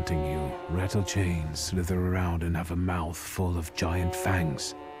 Creature hunting you, rattle chains, slither around and have a mouth full of giant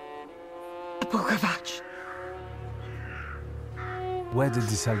fangs. A Bukavach. Where did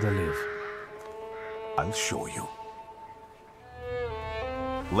this elder live? I'll show you.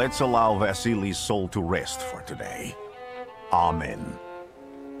 Let's allow Vasily's soul to rest for today. Amen.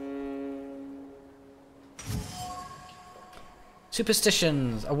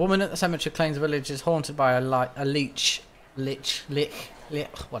 Superstitions. A woman at the cemetery claims the village is haunted by a lich,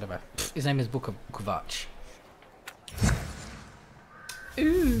 whatever. His name is Bukavach.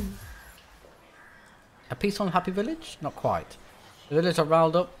 Ooh. A peaceful and happy village? Not quite. The village are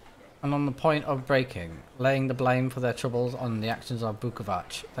riled up and on the point of breaking, laying the blame for their troubles on the actions of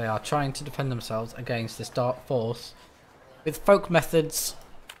Bukavach. They are trying to defend themselves against this dark force with folk methods.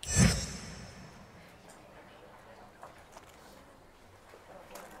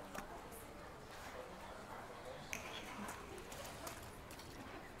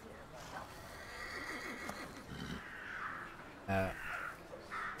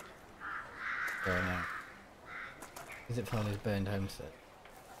 Going out. Is it for his burned homestead?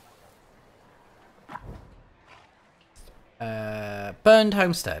 Burned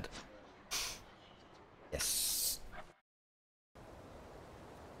homestead. Yes.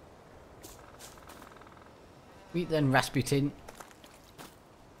 Wheat then, Rasputin.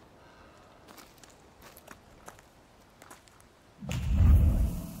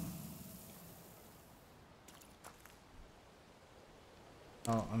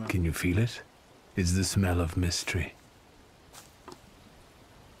 Oh, can you feel it? It's the smell of mystery.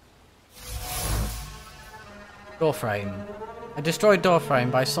 Doorframe. A destroyed doorframe.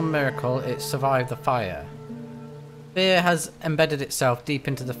 By some miracle, it survived the fire. Fear has embedded itself deep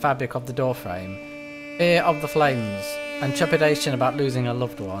into the fabric of the doorframe. Fear of the flames, and trepidation about losing a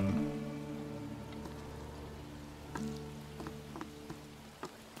loved one.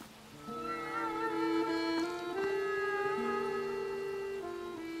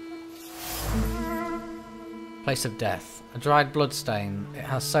 Place of death. A dried blood stain. It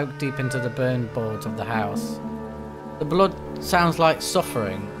has soaked deep into the burned boards of the house. The blood sounds like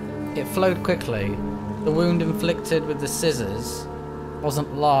suffering. It flowed quickly. The wound inflicted with the scissors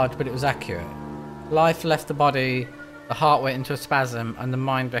wasn't large, but it was accurate. Life left the body, the heart went into a spasm, and the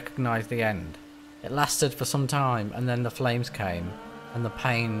mind recognized the end. It lasted for some time, and then the flames came, and the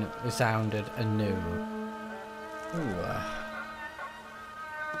pain resounded anew. Ooh.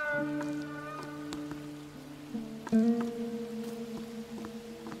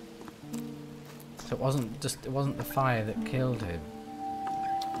 So it wasn't the fire that killed him.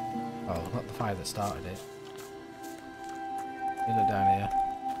 Oh, not the fire that started it. You look down here.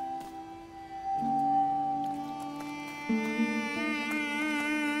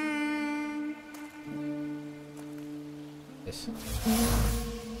 This.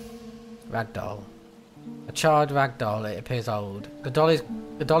 Ragdoll. A charred ragdoll, it appears old. The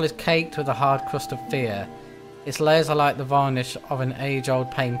doll is caked with a hard crust of fear. Its layers are like the varnish of an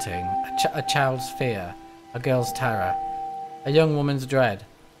age-old painting, a child's fear, a girl's terror, a young woman's dread.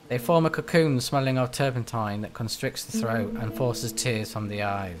 They form a cocoon smelling of turpentine that constricts the throat and forces tears from the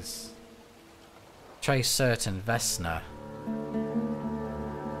eyes. Trace certain, Vesna.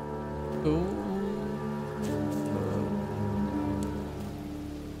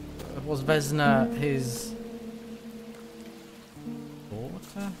 Was Vesna his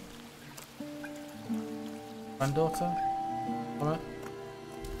daughter? Granddaughter? What?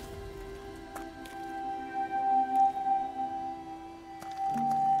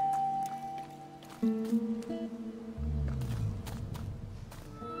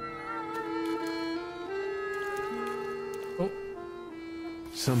 Oh.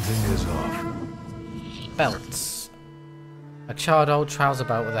 Something is off. Belts. A charred old trouser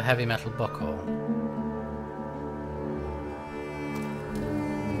belt with a heavy metal buckle.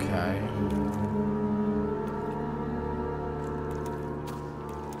 Okay.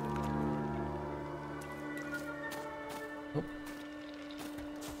 Oh.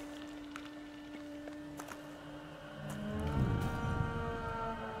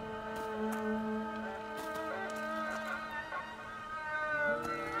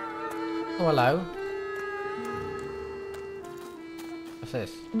 Oh, hello. What's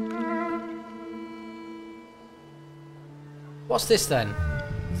this? What's this then?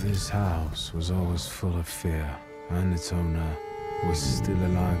 This house was always full of fear, and its owner was still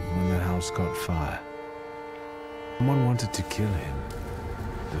alive when the house caught fire. Someone wanted to kill him.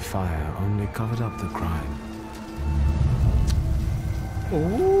 The fire only covered up the crime.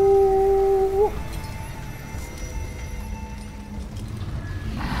 Ooh.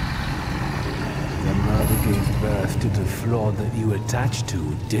 The murder gave birth to the flaw that you attached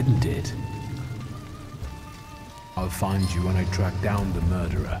to, didn't it? I'll find you when I track down the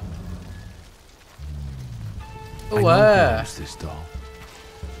murderer. Oh, I know who owns this doll.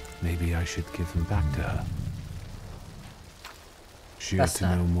 Maybe I should give him back to her. She ought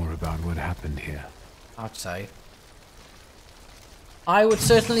to know more about what happened here. I'd say. I would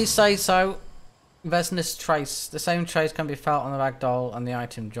certainly say so. Vesna's trace. The same trace can be felt on the rag doll and the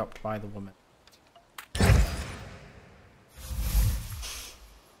item dropped by the woman.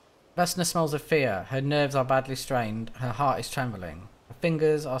 Vesna smells of fear. Her nerves are badly strained. Her heart is trembling. Her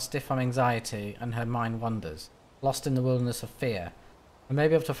fingers are stiff from anxiety and her mind wanders, lost in the wilderness of fear. I may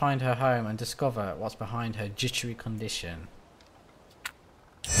be able to find her home and discover what's behind her jittery condition.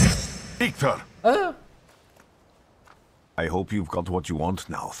 Victor! I hope you've got what you want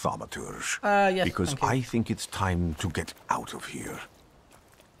now, Thaumaturge. Yes, because thank you. I think it's time to get out of here.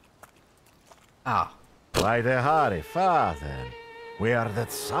 Ah. Why the hurry, father? We are the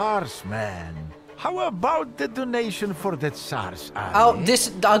Tsar's men. How about the donation for the Tsar's army?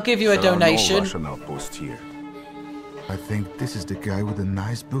 I'll give you a donation. There are no Russian outposts here. I think this is the guy with the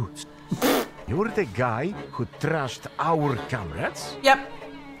nice boots. You're the guy who trashed our comrades? Yep.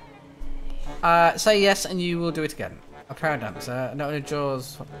 Say yes and you will do it again. A proud answer not only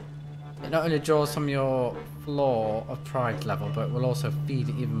draws from your flaw of pride level, but will also feed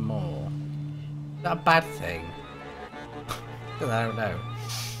it even more. Is that a bad thing? I don't know.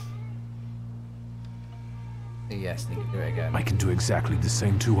 Say yes, you can do it again. I can do exactly the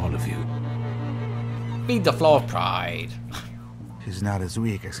same to all of you. Feed the flaw of pride. He's not as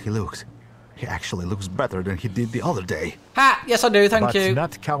weak as he looks. He actually looks better than he did the other day. Ha! Yes, I do, thank you. But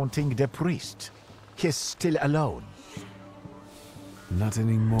not counting the priest. He's still alone. Not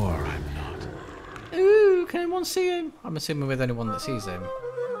anymore, I'm not. Ooh, can anyone see him? I'm assuming with anyone that sees him.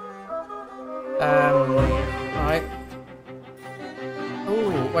 Right.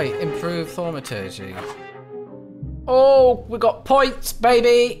 Oh, wait, improve Thaumaturge. Oh, we got points,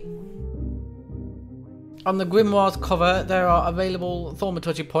 baby! On the Grimoire's cover, there are available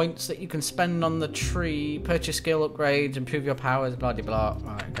Thaumaturge points that you can spend on the tree, purchase skill upgrades, improve your powers, blah de blah.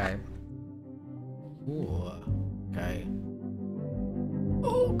 Right, okay. Ooh, okay.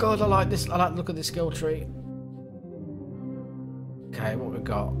 Oh god, I like this. I like the look at this skill tree. Okay, what we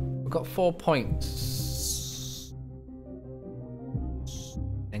got? We've got 4 points.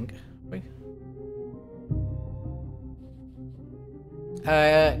 I think. We.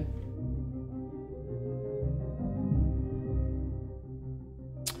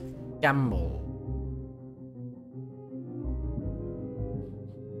 Gamble.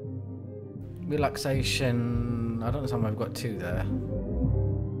 Relaxation. I don't understand why we've got 2 there.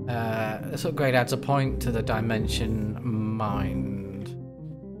 This upgrade adds a point to the dimension mind.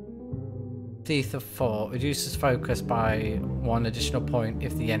 Teeth of 4 reduces focus by 1 additional point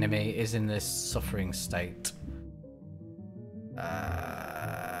if the enemy is in this suffering state.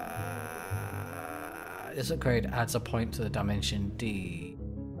 This upgrade adds a point to the dimension D.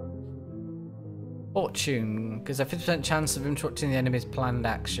 Fortune gives a 50% chance of interrupting the enemy's planned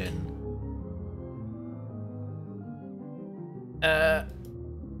action.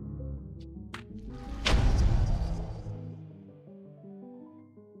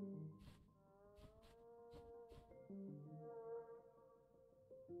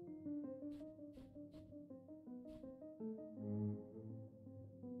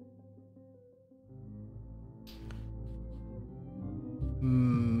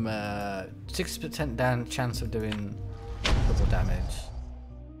 60% down chance of doing double damage.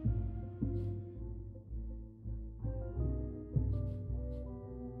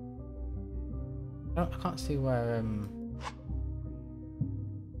 I can't see where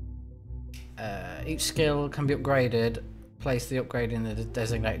each skill can be upgraded. Place the upgrade in the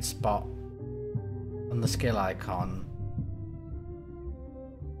designated spot on the skill icon.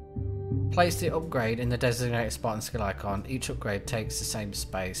 Place the upgrade in the designated spot on the skill icon. Each upgrade takes the same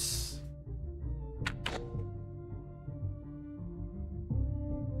space.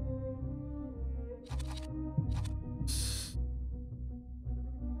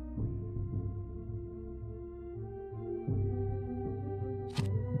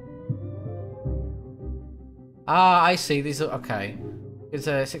 Ah, I see. These are okay. There's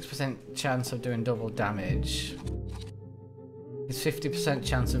a 6% chance of doing double damage. It's 50%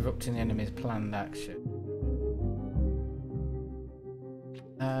 chance of interrupting the enemy's planned action.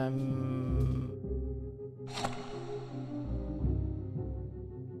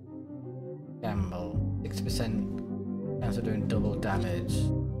 Gamble. 60% chance of doing double damage.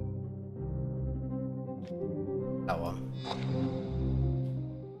 That one.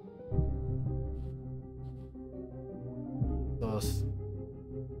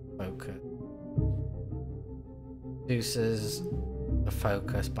 Focus reduces the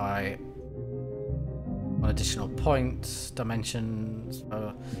focus by 1 additional point. Dimensions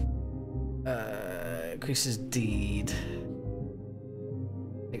increases deed.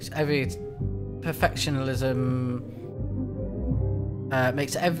 Makes every perfectionism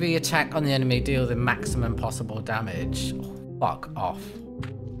makes every attack on the enemy deal the maximum possible damage. Oh, fuck off.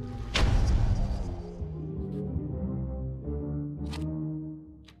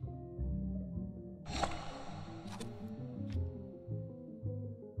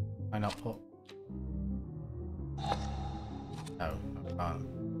 Why not put? No, I can't.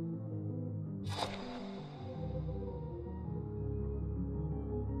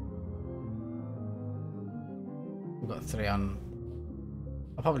 We've got 3 on.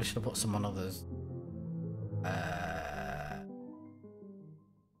 I probably should have put some on others.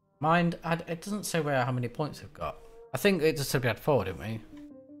 Mind, it doesn't say how many points we've got. I think it just said we had 4, didn't we?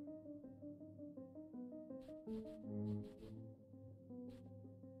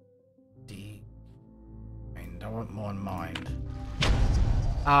 I want more in mind.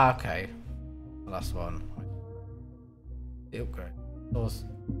 Ah, okay. The last one. The upgrade. Doors.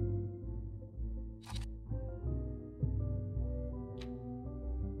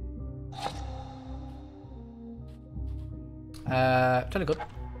 Totally good.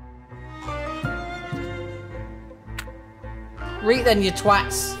 Read then, you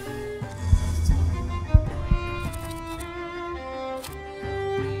twats.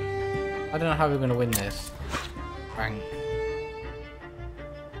 I don't know how we're gonna win this. Bang.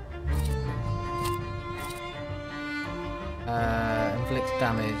 Inflicts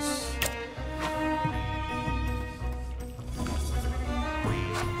damage.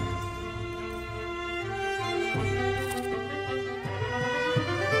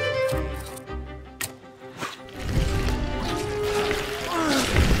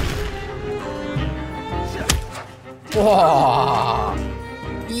 Whoa!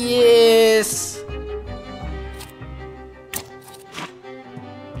 Yes!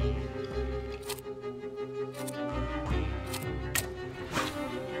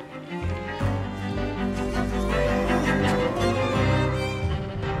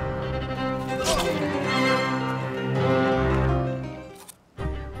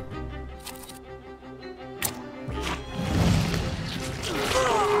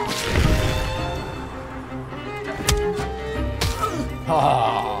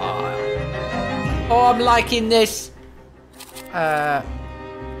 Oh, I'm liking this.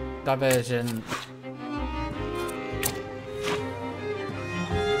 Diversion.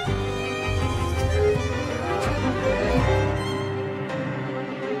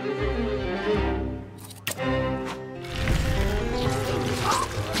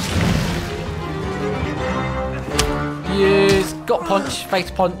 Yes, got punch,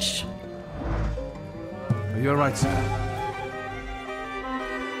 face punch. Are you alright, sir?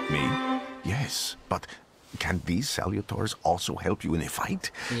 Me? Yes, but can these Salutors also help you in a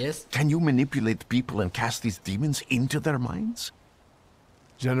fight? Yes. Can you manipulate people and cast these demons into their minds?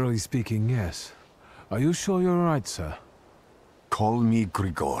 Generally speaking, yes. Are you sure you're alright, sir? Call me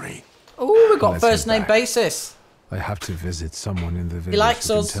Grigori. Oh, we got Let's first head name back. basis. I have to visit someone in the village likes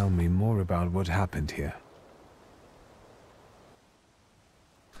who can us. tell me more about what happened here.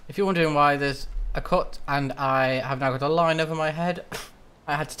 If you're wondering why there's a cut and I have now got a line over my head,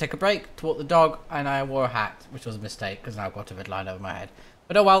 I had to take a break to walk the dog and I wore a hat, which was a mistake because now I've got a red line over my head.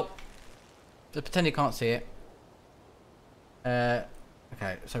 But oh well. Just pretend you can't see it.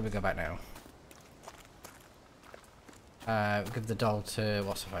 Okay, so we go back now. Give the doll to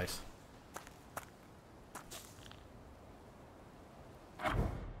what's her face?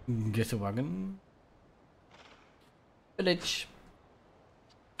 Get a wagon. Village.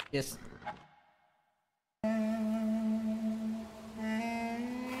 Yes.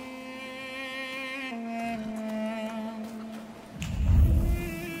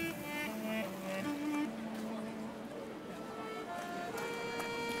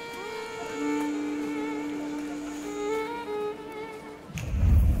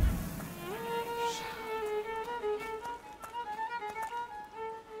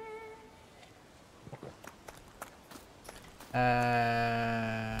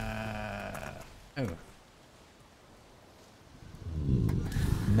 Oh.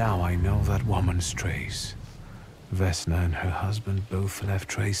 Now I know that woman's trace. Vesna and her husband both left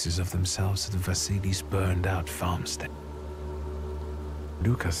traces of themselves at Vasily's burned-out farmstead.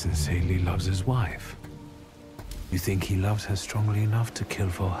 Luca sincerely loves his wife. You think he loves her strongly enough to kill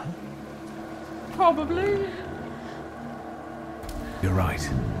for her? Probably. You're right.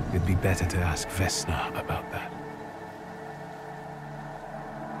 It'd be better to ask Vesna about that.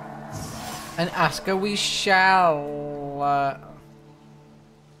 And ask her we shall.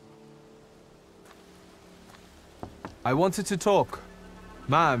 I wanted to talk.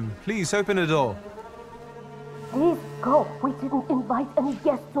 Ma'am, please open the door. Please go. We didn't invite any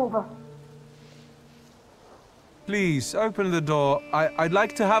guests over. Please, open the door. I'd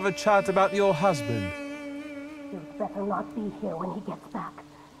like to have a chat about your husband. You'd better not be here when he gets back.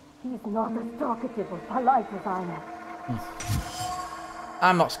 He's not as talkative or polite as I am.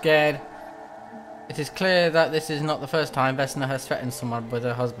 I'm not scared. It is clear that this is not the first time Vesna has threatened someone with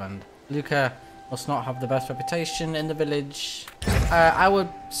her husband. Luca must not have the best reputation in the village. I would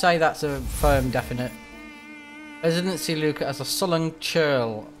say that's a firm definite. Residents see Luca as a sullen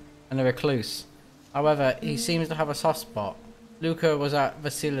churl and a recluse. However, he seems to have a soft spot. Luca was at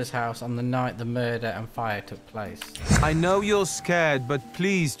Vasily's house on the night the murder and fire took place. I know you're scared, but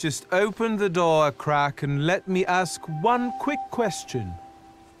please just open the door a crack and let me ask one quick question.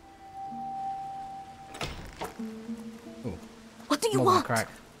 What do you want? Crack.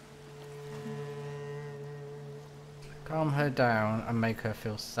 Calm her down and make her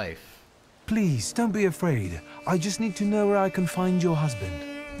feel safe. Please, don't be afraid. I just need to know where I can find your husband.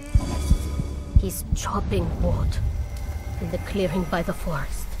 He's chopping wood in the clearing by the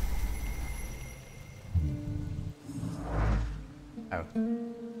forest. Oh.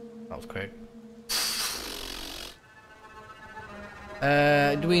 That was quick.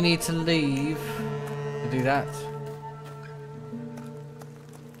 Do we need to leave to do that?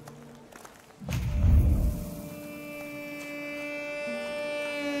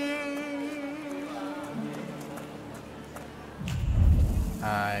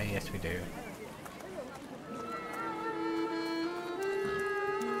 Yes we do.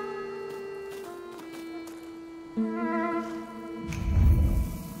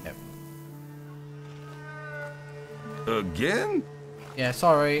 Yep. Again? Yeah,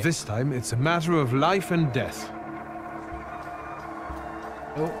 sorry. This time it's a matter of life and death.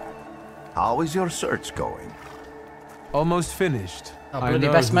 Oh. How is your search going? Almost finished. Oh, I bloody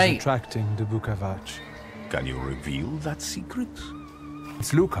know best who's mate. attracting the Bukavach. Can you reveal that secret?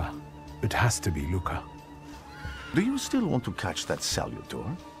 It's Luca. It has to be Luca. Do you still want to catch that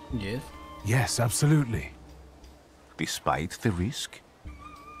Salutor? Yes. Yes, absolutely. Despite the risk?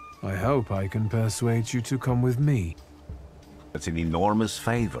 I hope I can persuade you to come with me. That's an enormous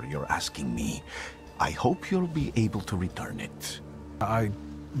favor you're asking me. I hope you'll be able to return it. I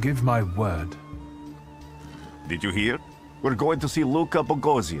give my word. Did you hear? We're going to see Luca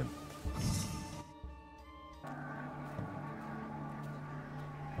Bogosian.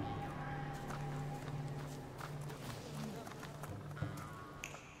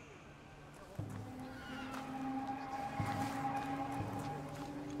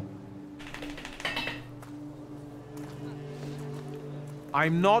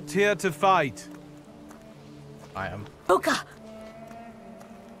 I'm not here to fight. I am. Luca!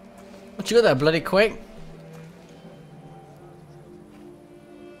 What you got there, bloody quick?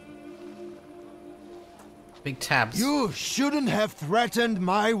 Big tabs. You shouldn't have threatened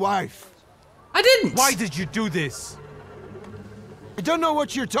my wife. I didn't! Why did you do this? I don't know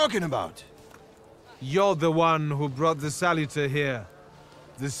what you're talking about. You're the one who brought the Salutor here.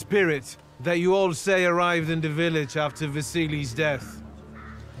 The spirit that you all say arrived in the village after Vasily's death.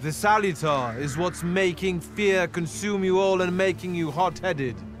 The Salutor is what's making fear consume you all and making you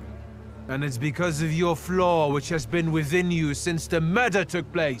hot-headed. And it's because of your flaw which has been within you since the murder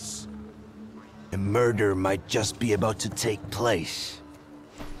took place. A murder might just be about to take place.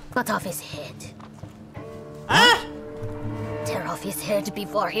 Cut off his head. Ah! Tear off his head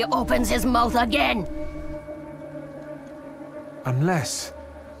before he opens his mouth again. Unless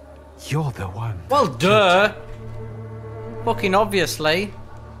you're the one. Well, duh. Fucking obviously.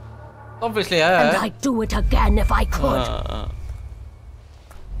 Obviously her. And I'd do it again if I could.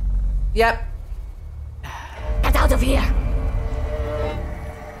 Yep. Get out of here.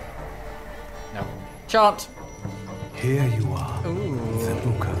 No. Chant. Here you are. Ooh. The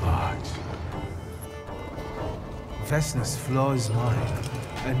Book of Art. Vesna's flaw is mine,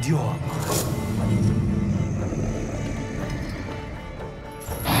 and you're mine.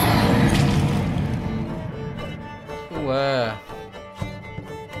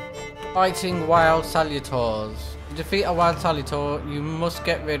 Fighting wild Salutors. To defeat a wild Salutor, you must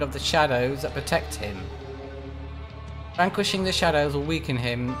get rid of the shadows that protect him. Vanquishing the shadows will weaken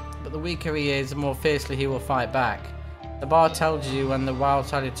him, but the weaker he is, the more fiercely he will fight back. The bard tells you when the wild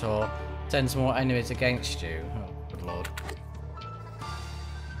Salutor sends more enemies against you. Oh, good lord.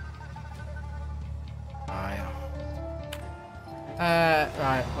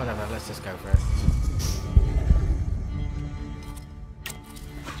 Right, whatever, let's just go for it.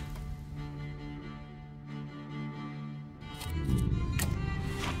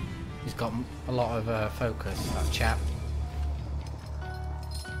 He's got a lot of focus, that chap.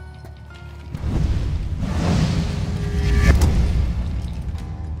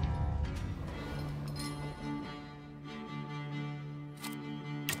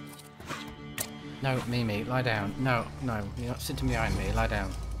 No, Mimi, lie down. No, no, you're not sitting behind me. Lie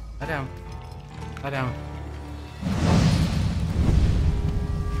down. Lie down. Lie down.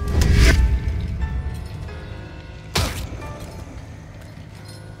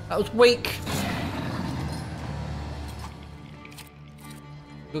 That was weak.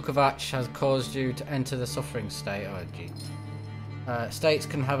 Vukovac has caused you to enter the suffering state. Oh, gee. States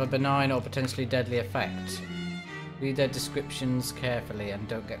can have a benign or potentially deadly effect. Read their descriptions carefully and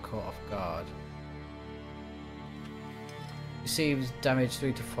don't get caught off guard. Receives damage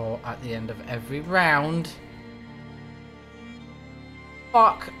 3 to 4 at the end of every round.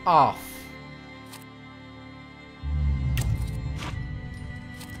 Fuck off.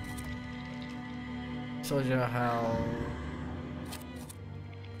 Soldier health.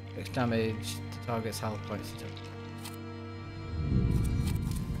 Takes damage to target's health points.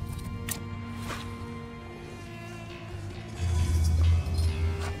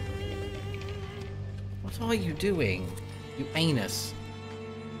 What are you doing? You anus.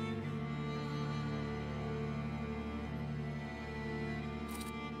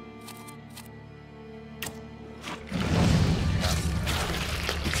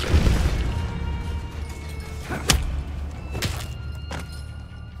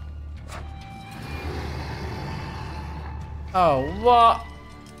 Oh, what?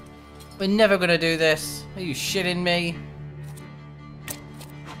 We're never gonna do this. Are you shitting me?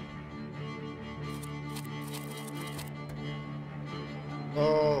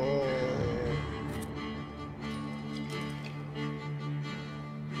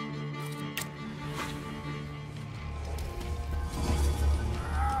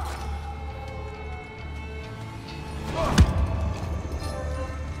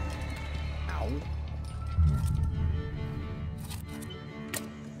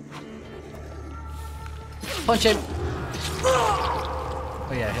 Punch him! Oh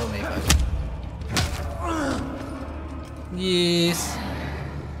yeah, heal me first. Yes!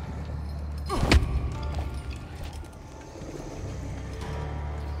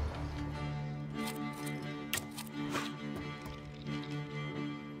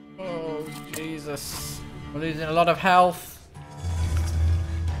 Oh, Jesus. We're losing a lot of health.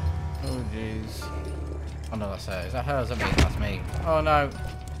 Oh, jeez. Oh no, that's her. Is that her or is that me? That's me. Oh no.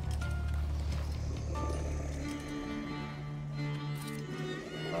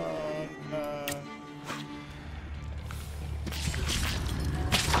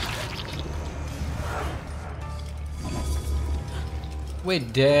 We're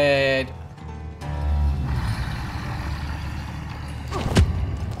dead.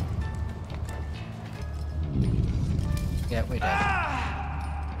 Yeah, we're dead.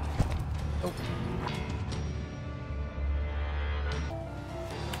 Oh.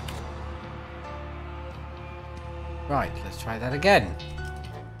 Right, let's try that again.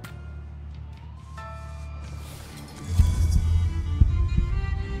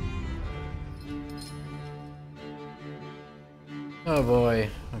 Oh boy,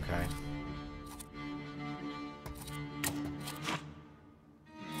 okay.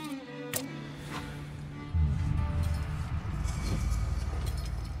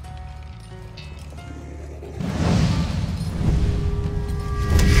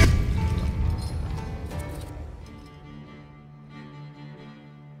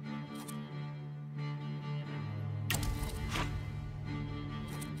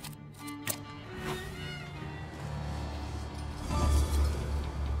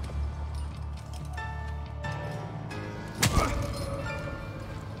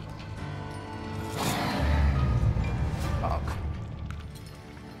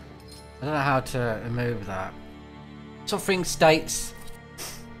 I don't know how to remove that. Suffering states.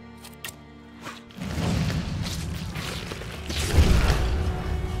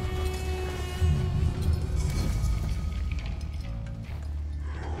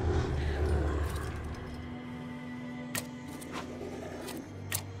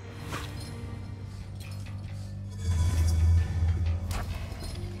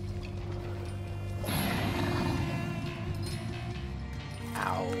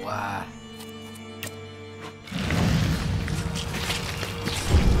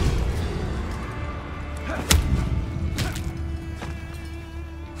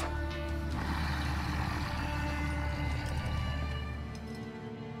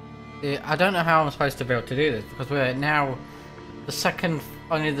 I don't know how I'm supposed to be able to do this because we're now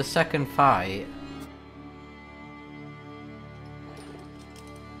only the second fight,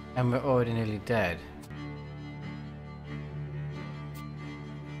 and we're already nearly dead.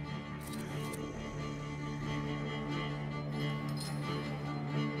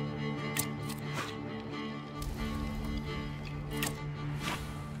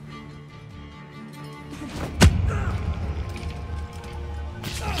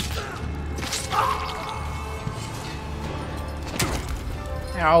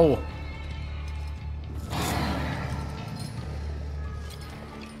 Ow!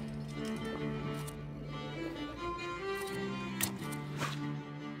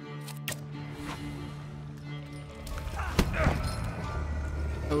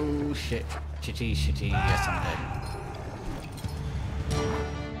 Oh shit. Shitty. Yes, I'm dead.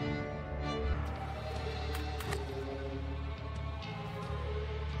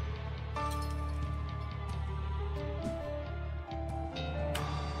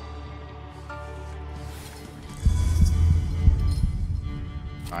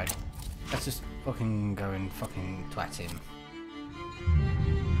 Right. Let's just fucking go and fucking twat him.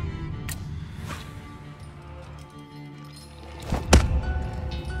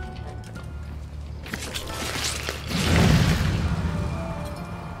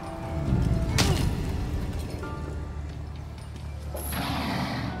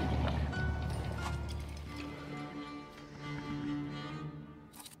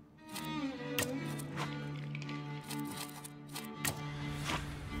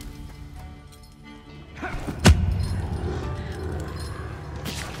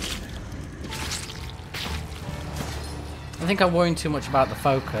 I think I'm worrying too much about the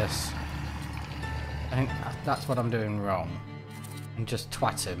focus. I think that's what I'm doing wrong. And just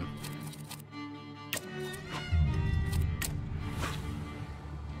twat him.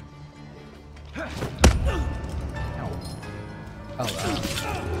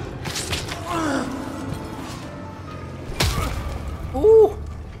 Oh, ooh!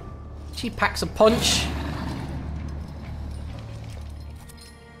 She packs a punch.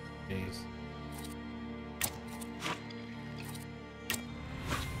 Jeez.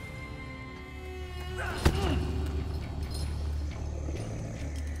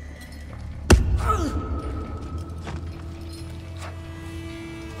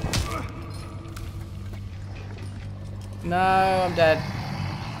 No, I'm dead.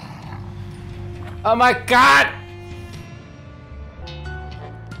 Oh my god!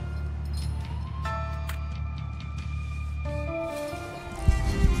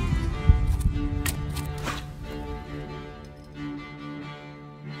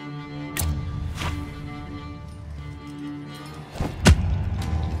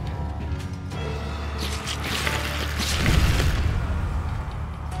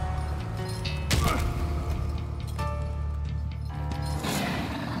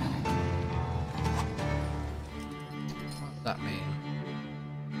 That mean?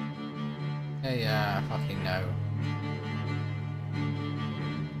 Yeah, fucking no.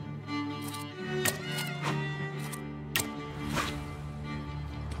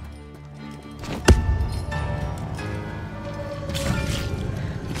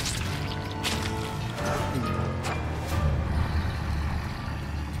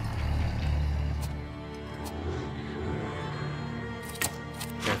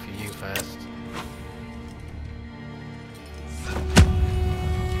 Go for you first.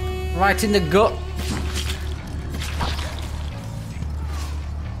 Right in the gut.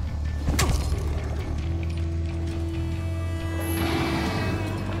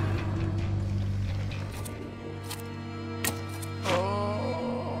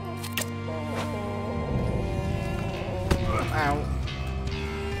 Ow.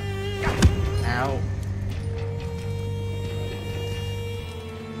 Ow.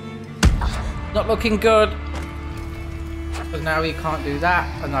 Not looking good. Because now he can't do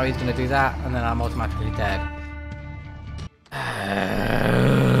that, and now he's going to do that, and then I'm automatically dead.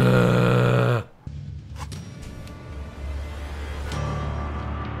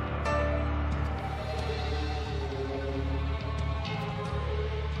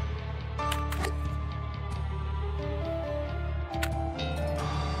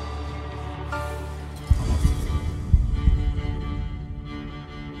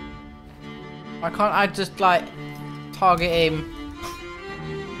 Why can't I just, like, target him?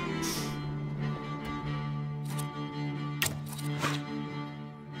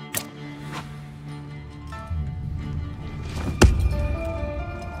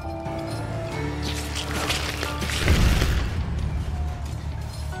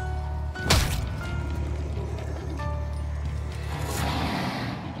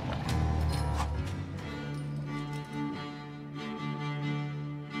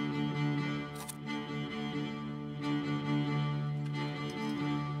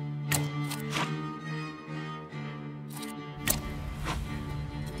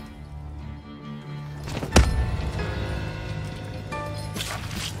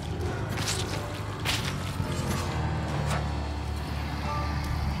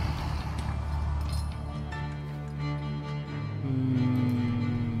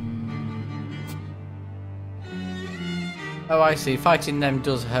 Oh, I see. Fighting them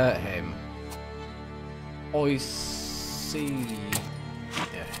does hurt him. I see.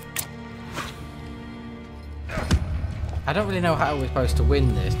 Yeah. I don't really know how we're supposed to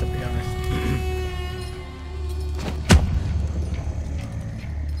win this, to be honest.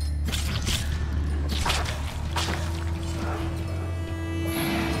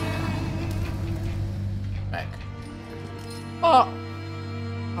 Back. Oh!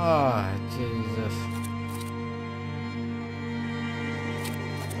 Oh, Jesus.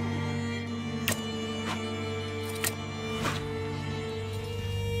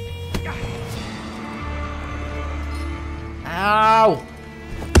 Ow!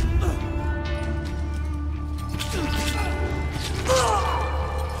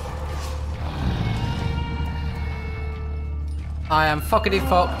 I am fuckity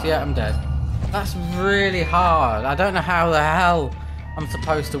fucked. Yeah, I'm dead. That's really hard. I don't know how the hell I'm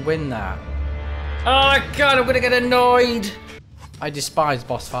supposed to win that. Oh my god, I'm gonna get annoyed. I despise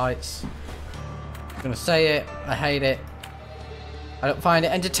boss fights. I'm gonna say it. I hate it. I don't find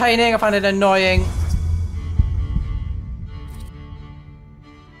it entertaining. I find it annoying.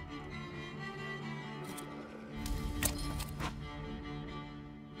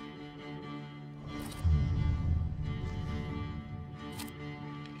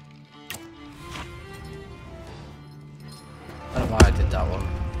 I don't know why I did that one.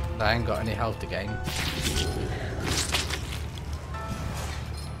 I ain't got any health to gain.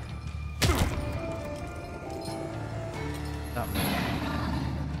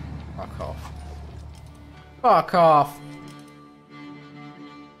 Fuck off. Fuck off!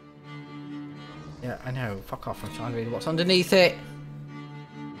 Yeah, I know. Fuck off. I'm trying to read what's underneath it.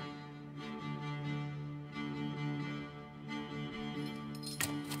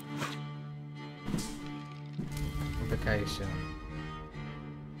 Implication.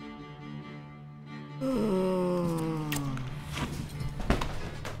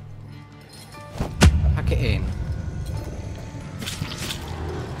 Pack it in.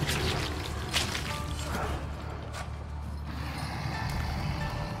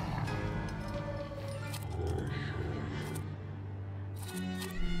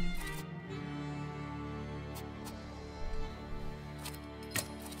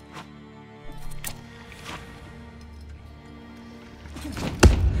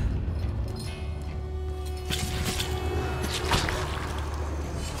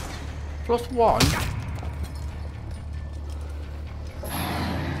 +1.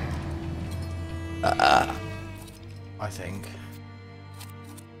 I think.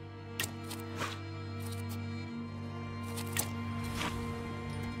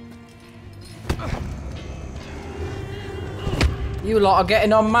 You lot are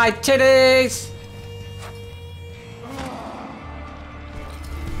getting on my titties!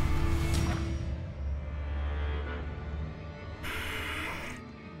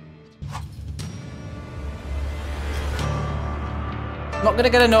 Not gonna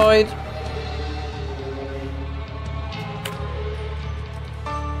get annoyed.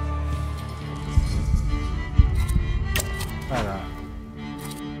 Try that.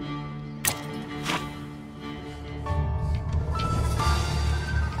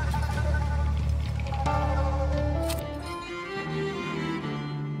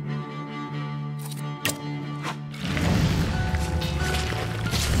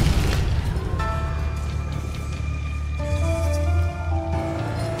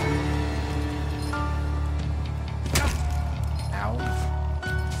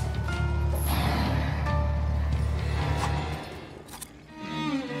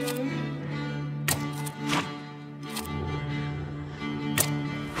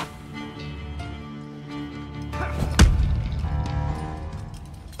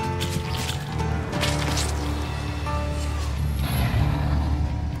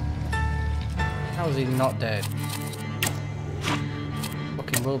 How is he not dead?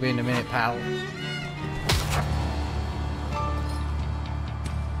 Fucking will be in a minute, pal.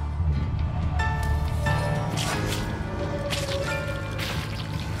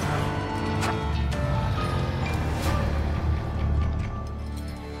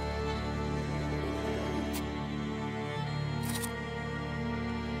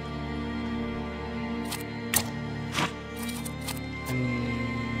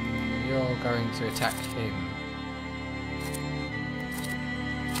 You're going to attack him.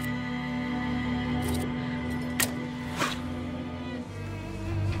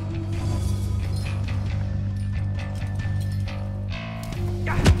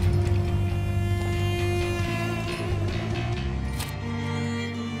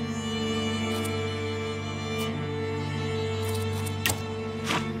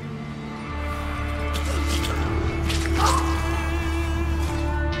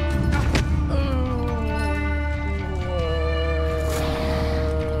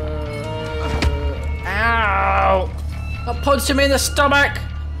 Punch him in the stomach!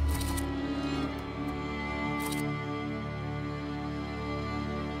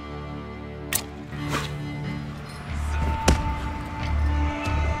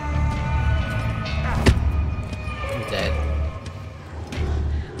 I'm dead.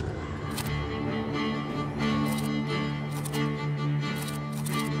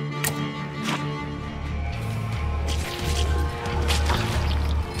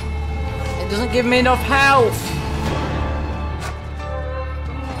 It doesn't give me enough health!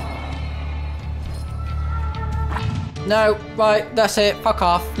 No, right, that's it. Fuck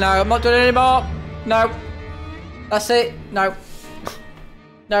off. No, I'm not doing it anymore. No. That's it. No.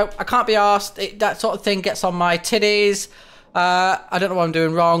 No, I can't be arsed. That sort of thing gets on my titties. I don't know what I'm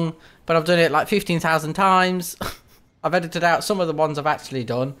doing wrong, but I've done it like 15,000 times. I've edited out some of the ones I've actually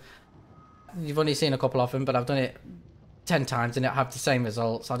done. You've only seen a couple of them, but I've done it 10 times and it have the same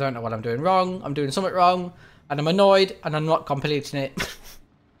results. I don't know what I'm doing wrong. I'm doing something wrong, and I'm annoyed, and I'm not completing it.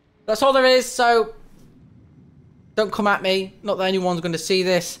 That's all there is, so... don't come at me. Not that anyone's going to see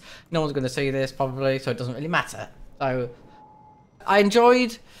this. No one's going to see this, probably, so it doesn't really matter. So, I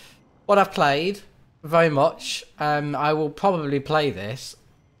enjoyed what I've played very much. I will probably play this,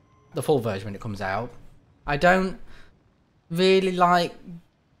 the full version, when it comes out. I don't really like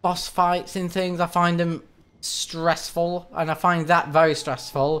boss fights and things. I find them stressful, and I find that very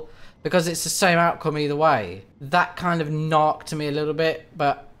stressful because it's the same outcome either way. That kind of knocked me a little bit,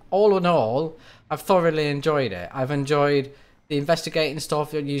 but all in all, I've thoroughly enjoyed it. I've enjoyed the investigating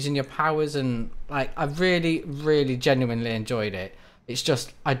stuff, using your powers, and like I've really, really genuinely enjoyed it. It's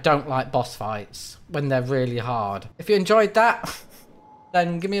just I don't like boss fights when they're really hard. If you enjoyed that,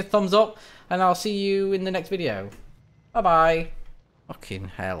 then give me a thumbs up, and I'll see you in the next video. Bye bye. Fucking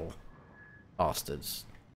hell, bastards.